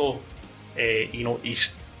technical,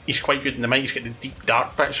 he's quite good in the mic. He's got the deep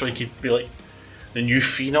dark bit, so he could be like the new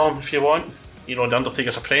Phenom if you want. The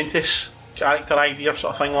Undertaker's Apprentice character idea,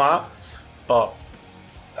 sort of thing like that. But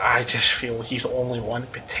I just feel he's the only one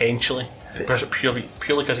potentially, because purely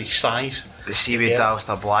because of his size. But see with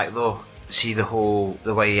Aleister Black though, see the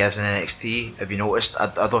way he is in NXT. Have you noticed? I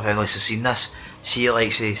don't know if anyone's seen this. See,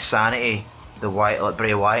 like say Sanity, the White, like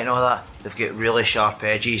Bray Wyatt and all that. They've got really sharp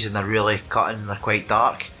edges and they're really cutting. And they're quite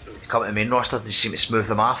dark. They come to the main roster, they seem to smooth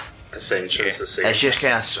them off. Ascension's the same. It's just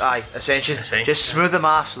kind of Ascension. Just smooth them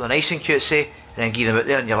off so they're nice and cutesy, and then give them out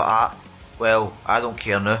there, and you're like, well, I don't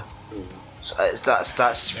care now. So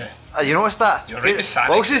that's. You noticed that? You're right with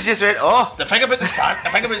Sanity. Wilson's just went, oh. The thing about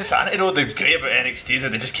Sanity though, the great about NXT is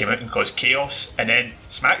that they just came out and caused chaos, and then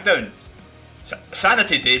SmackDown,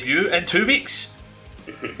 Sanity debut in 2 weeks.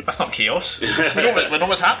 That's not chaos. we know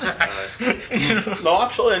what's happening. No,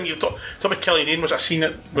 absolutely. And you've talked about Killian Dane. Was I seen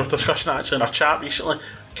it? We were discussing that actually in our chat recently.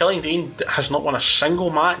 Killian Dane has not won a single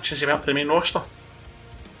match since he went up to the main roster.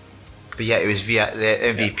 But yeah, it was via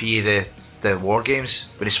the MVP the War Games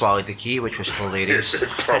when he swallowed the key, which was hilarious. He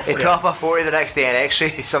put up a 40 the next day in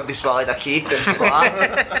X-ray. Somebody swallowed a key.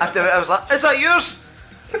 I was like, "Is that yours?"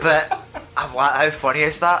 But I'm like, how funny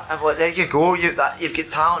is that? I'm like, there you go. You've got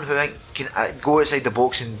talent who can go outside the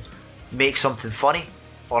box and make something funny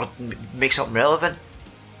or make something relevant.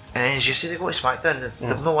 And then as you see, they go to SmackDown,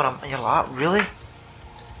 they've no one. And you're like, really?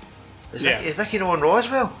 Is Nikki no on Raw as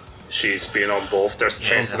well? She's been on both. There's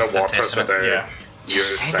testing the waters with her.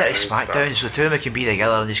 Just send it to SmackDown so two of them can be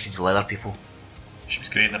together and just can leather people. She was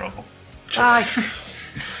great in the Rumble. Aye.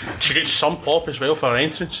 She gets some pop as well for her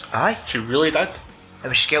entrance. Aye. She really did. I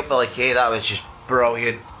mean, she scalped Billy Kay, that was just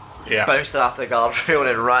brilliant. Yeah. Bounced her off the guardrail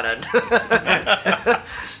and ran in.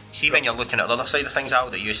 See, when you're looking at the other side of things, Al,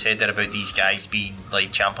 that you said there about these guys being,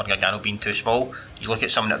 like Ciampa and Gargano being too small, you look at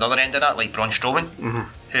someone at the other end of that, like Braun Strowman,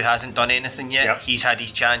 who hasn't done anything yet. Yep. He's had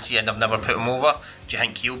his chance and they've never put him over. Do you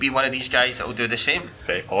think he'll be one of these guys that will do the same?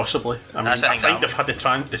 Very possibly. I think they've had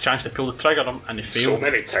the chance to pull the trigger on him and they failed.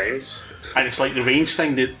 So many times. And it's like the Reigns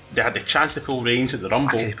thing, they had the chance to pull Reigns at the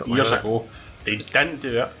Rumble years ago. They didn't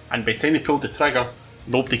do it, and by the time they pulled the trigger,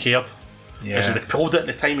 nobody cared. Because if they pulled it at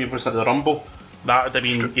the time he was at the Rumble, that would have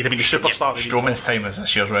been he'd have been the superstar. Strowman's time was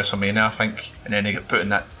this year's WrestleMania, I think, and then he got put in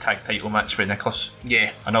that tag title match with Nicholas.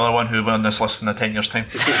 Yeah, another one who won this list in a 10 years time.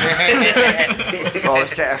 I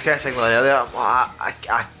was kind of saying earlier.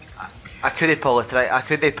 I could have pulled the trigger. I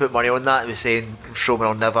could have put money on that. It was saying Strowman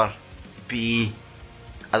will never be.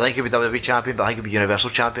 I think he'll be WWE champion, but I think he'll be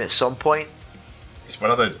Universal champion at some point. It's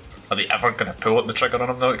one of the. Are they ever going to pull the trigger on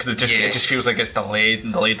him though? Because it just feels like it's delayed,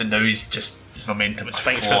 and now he's just his momentum is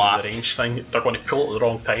flat. I think it's going to be the Range thing. They're going to pull it at the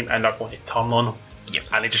wrong time and they're going to turn on him. Yep.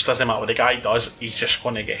 And it just doesn't matter what the guy does. He's just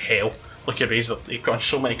going to get hell. Look at Razor. He put on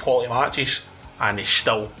so many quality matches and he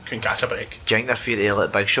still couldn't catch a break. Do you think they're feared to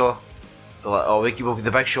let Big Show? Like,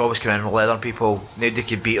 the Big Show was coming in and leathering people. Nobody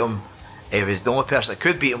could beat him. It was the only person that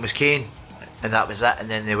could beat him was Kane, and that was it. And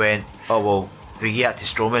then they went, oh well, we get to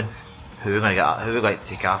Strowman. Who are we going to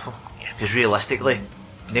take off him? Because realistically,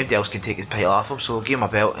 nobody else can take the title off him, so they'll give him a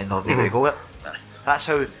belt and they'll have nobody to go with. That's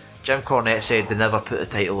how Jim Cornette said they never put the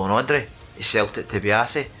title on Andre. He sold it to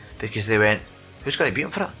Biasi because they went, who's going to beat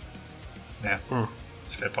him for it? Yeah,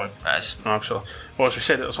 it's a fair point. Absolutely. Well, as we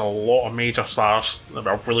said, there's a lot of major stars that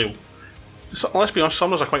are really. Let's be honest,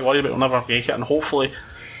 some of us are quite worried about they'll never make it, and hopefully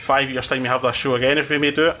 5 years' time we have this show again if we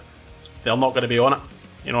may do it. They're not going to be on it.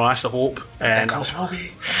 That's the hope. Nicholas will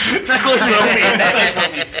be. Nicholas will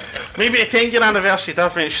be. Maybe a 10-year anniversary,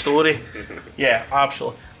 different story. Yeah,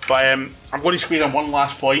 absolutely. But I'm going to squeeze in one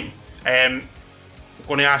last point. I'm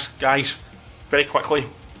going to ask guys very quickly.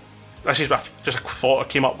 This is just a thought that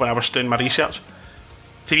came up when I was doing my research.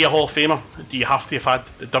 To be a Hall of Famer, do you have to have had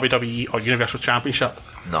the WWE or Universal Championship?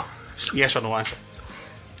 No. Yes or no answer?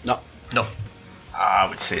 No. No. I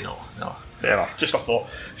would say no. No. Fair enough. Just a thought.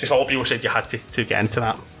 Because a lot of people said you had to get into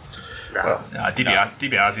that.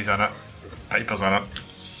 DiBiase's in it. Piper's in it.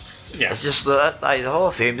 Yeah. It's just the Hall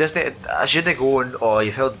of Fame, doesn't it? I shouldn't go on,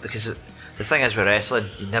 you felt, because the thing is with wrestling,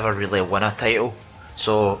 you never really win a title.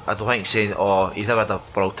 So I don't think saying, he's never had a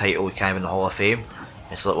world title, he can't win the Hall of Fame.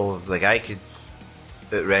 It's like, well, the guy could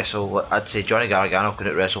out wrestle. I'd say Johnny Gargano could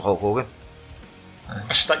out wrestle Hulk Hogan.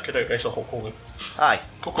 A stick could out-wrestle Hulk Hogan. Aye.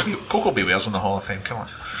 Coco Beware's in the Hall of Fame, come on.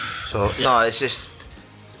 So, no, it's just...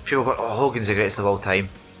 People go, oh, Hogan's the greatest of all time.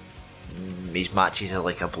 His matches are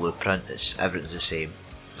like a blueprint. Everything's the same.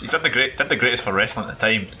 He's did the greatest for wrestling at the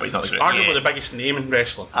time, but he's not the greatest. Arguably the biggest name in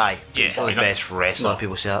wrestling. Aye. Yeah. He's not the best wrestler.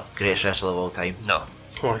 People say that. Greatest wrestler of all time. No.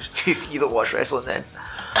 You don't watch wrestling then.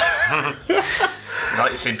 It's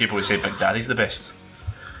like the same people who say Big Daddy's the best.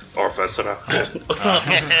 Or Viscera.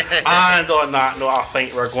 And on that note, I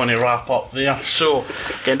think we're going to wrap up there. So,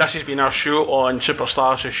 again, this has been our show on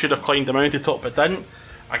superstars who should have climbed the mountaintop but didn't.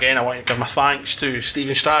 Again, I want to give my thanks to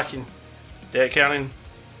Stephen Strachan, Derek Kernan,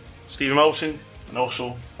 Stephen Wilson, and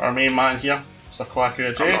also our main man here, Mr.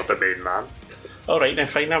 Quacker J. I'm not the main man. Alright then,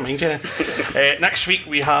 fine, never mind you then. Next week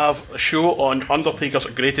we have a show on Undertaker's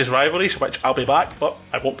greatest rivalries, which I'll be back, but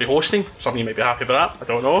I won't be hosting. Some of you might be happy with that, I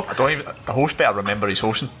don't know. The host better remember he's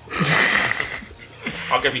hosting.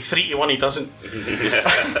 I'll give you 3 to 1 he doesn't.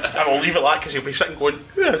 I will leave it like because he'll be sitting going,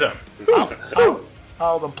 who is it?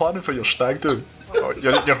 Al, I'm planning for your stag do. Oh,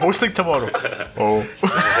 you're hosting tomorrow. Oh.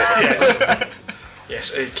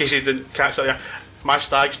 Yes, in case you didn't catch that there. My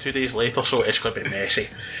stag's 2 days later, so it's going to be messy.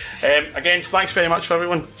 Again, thanks very much for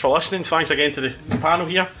everyone for listening. Thanks again to the panel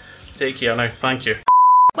here. Take care now. Thank you.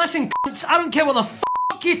 Listen, cunts, I don't care what the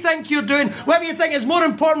fuck you think you're doing. Whatever you think is more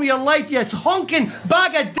important with your life, you honking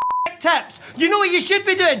bag of dick tips. You know what you should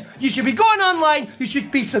be doing? You should be going online, you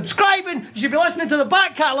should be subscribing, you should be listening to the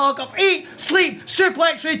back catalogue of Eat, Sleep,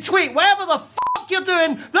 Suplex, Retweet, whatever the fuck you're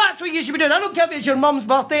doing, that's what you should be doing. I don't care if it's your mum's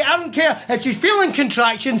birthday, I don't care if she's feeling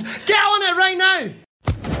contractions. Get on it right now.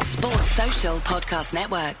 Sports Social Podcast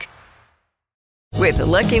Network. With the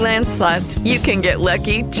Lucky Land Slots, you can get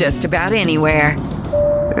lucky just about anywhere.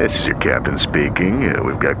 This is your captain speaking.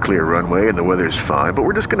 We've got clear runway and the weather's fine, but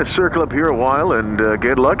we're just going to circle up here a while and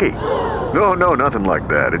get lucky. No, nothing like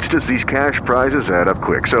that. It's just these cash prizes add up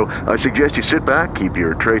quick. So I suggest you sit back, keep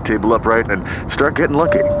your tray table upright, and start getting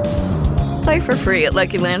lucky. Play for free at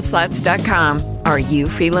LuckyLandSlots.com. Are you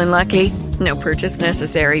feeling lucky? No purchase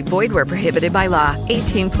necessary. Void where prohibited by law.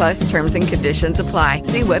 18+ terms and conditions apply.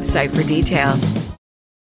 See website for details.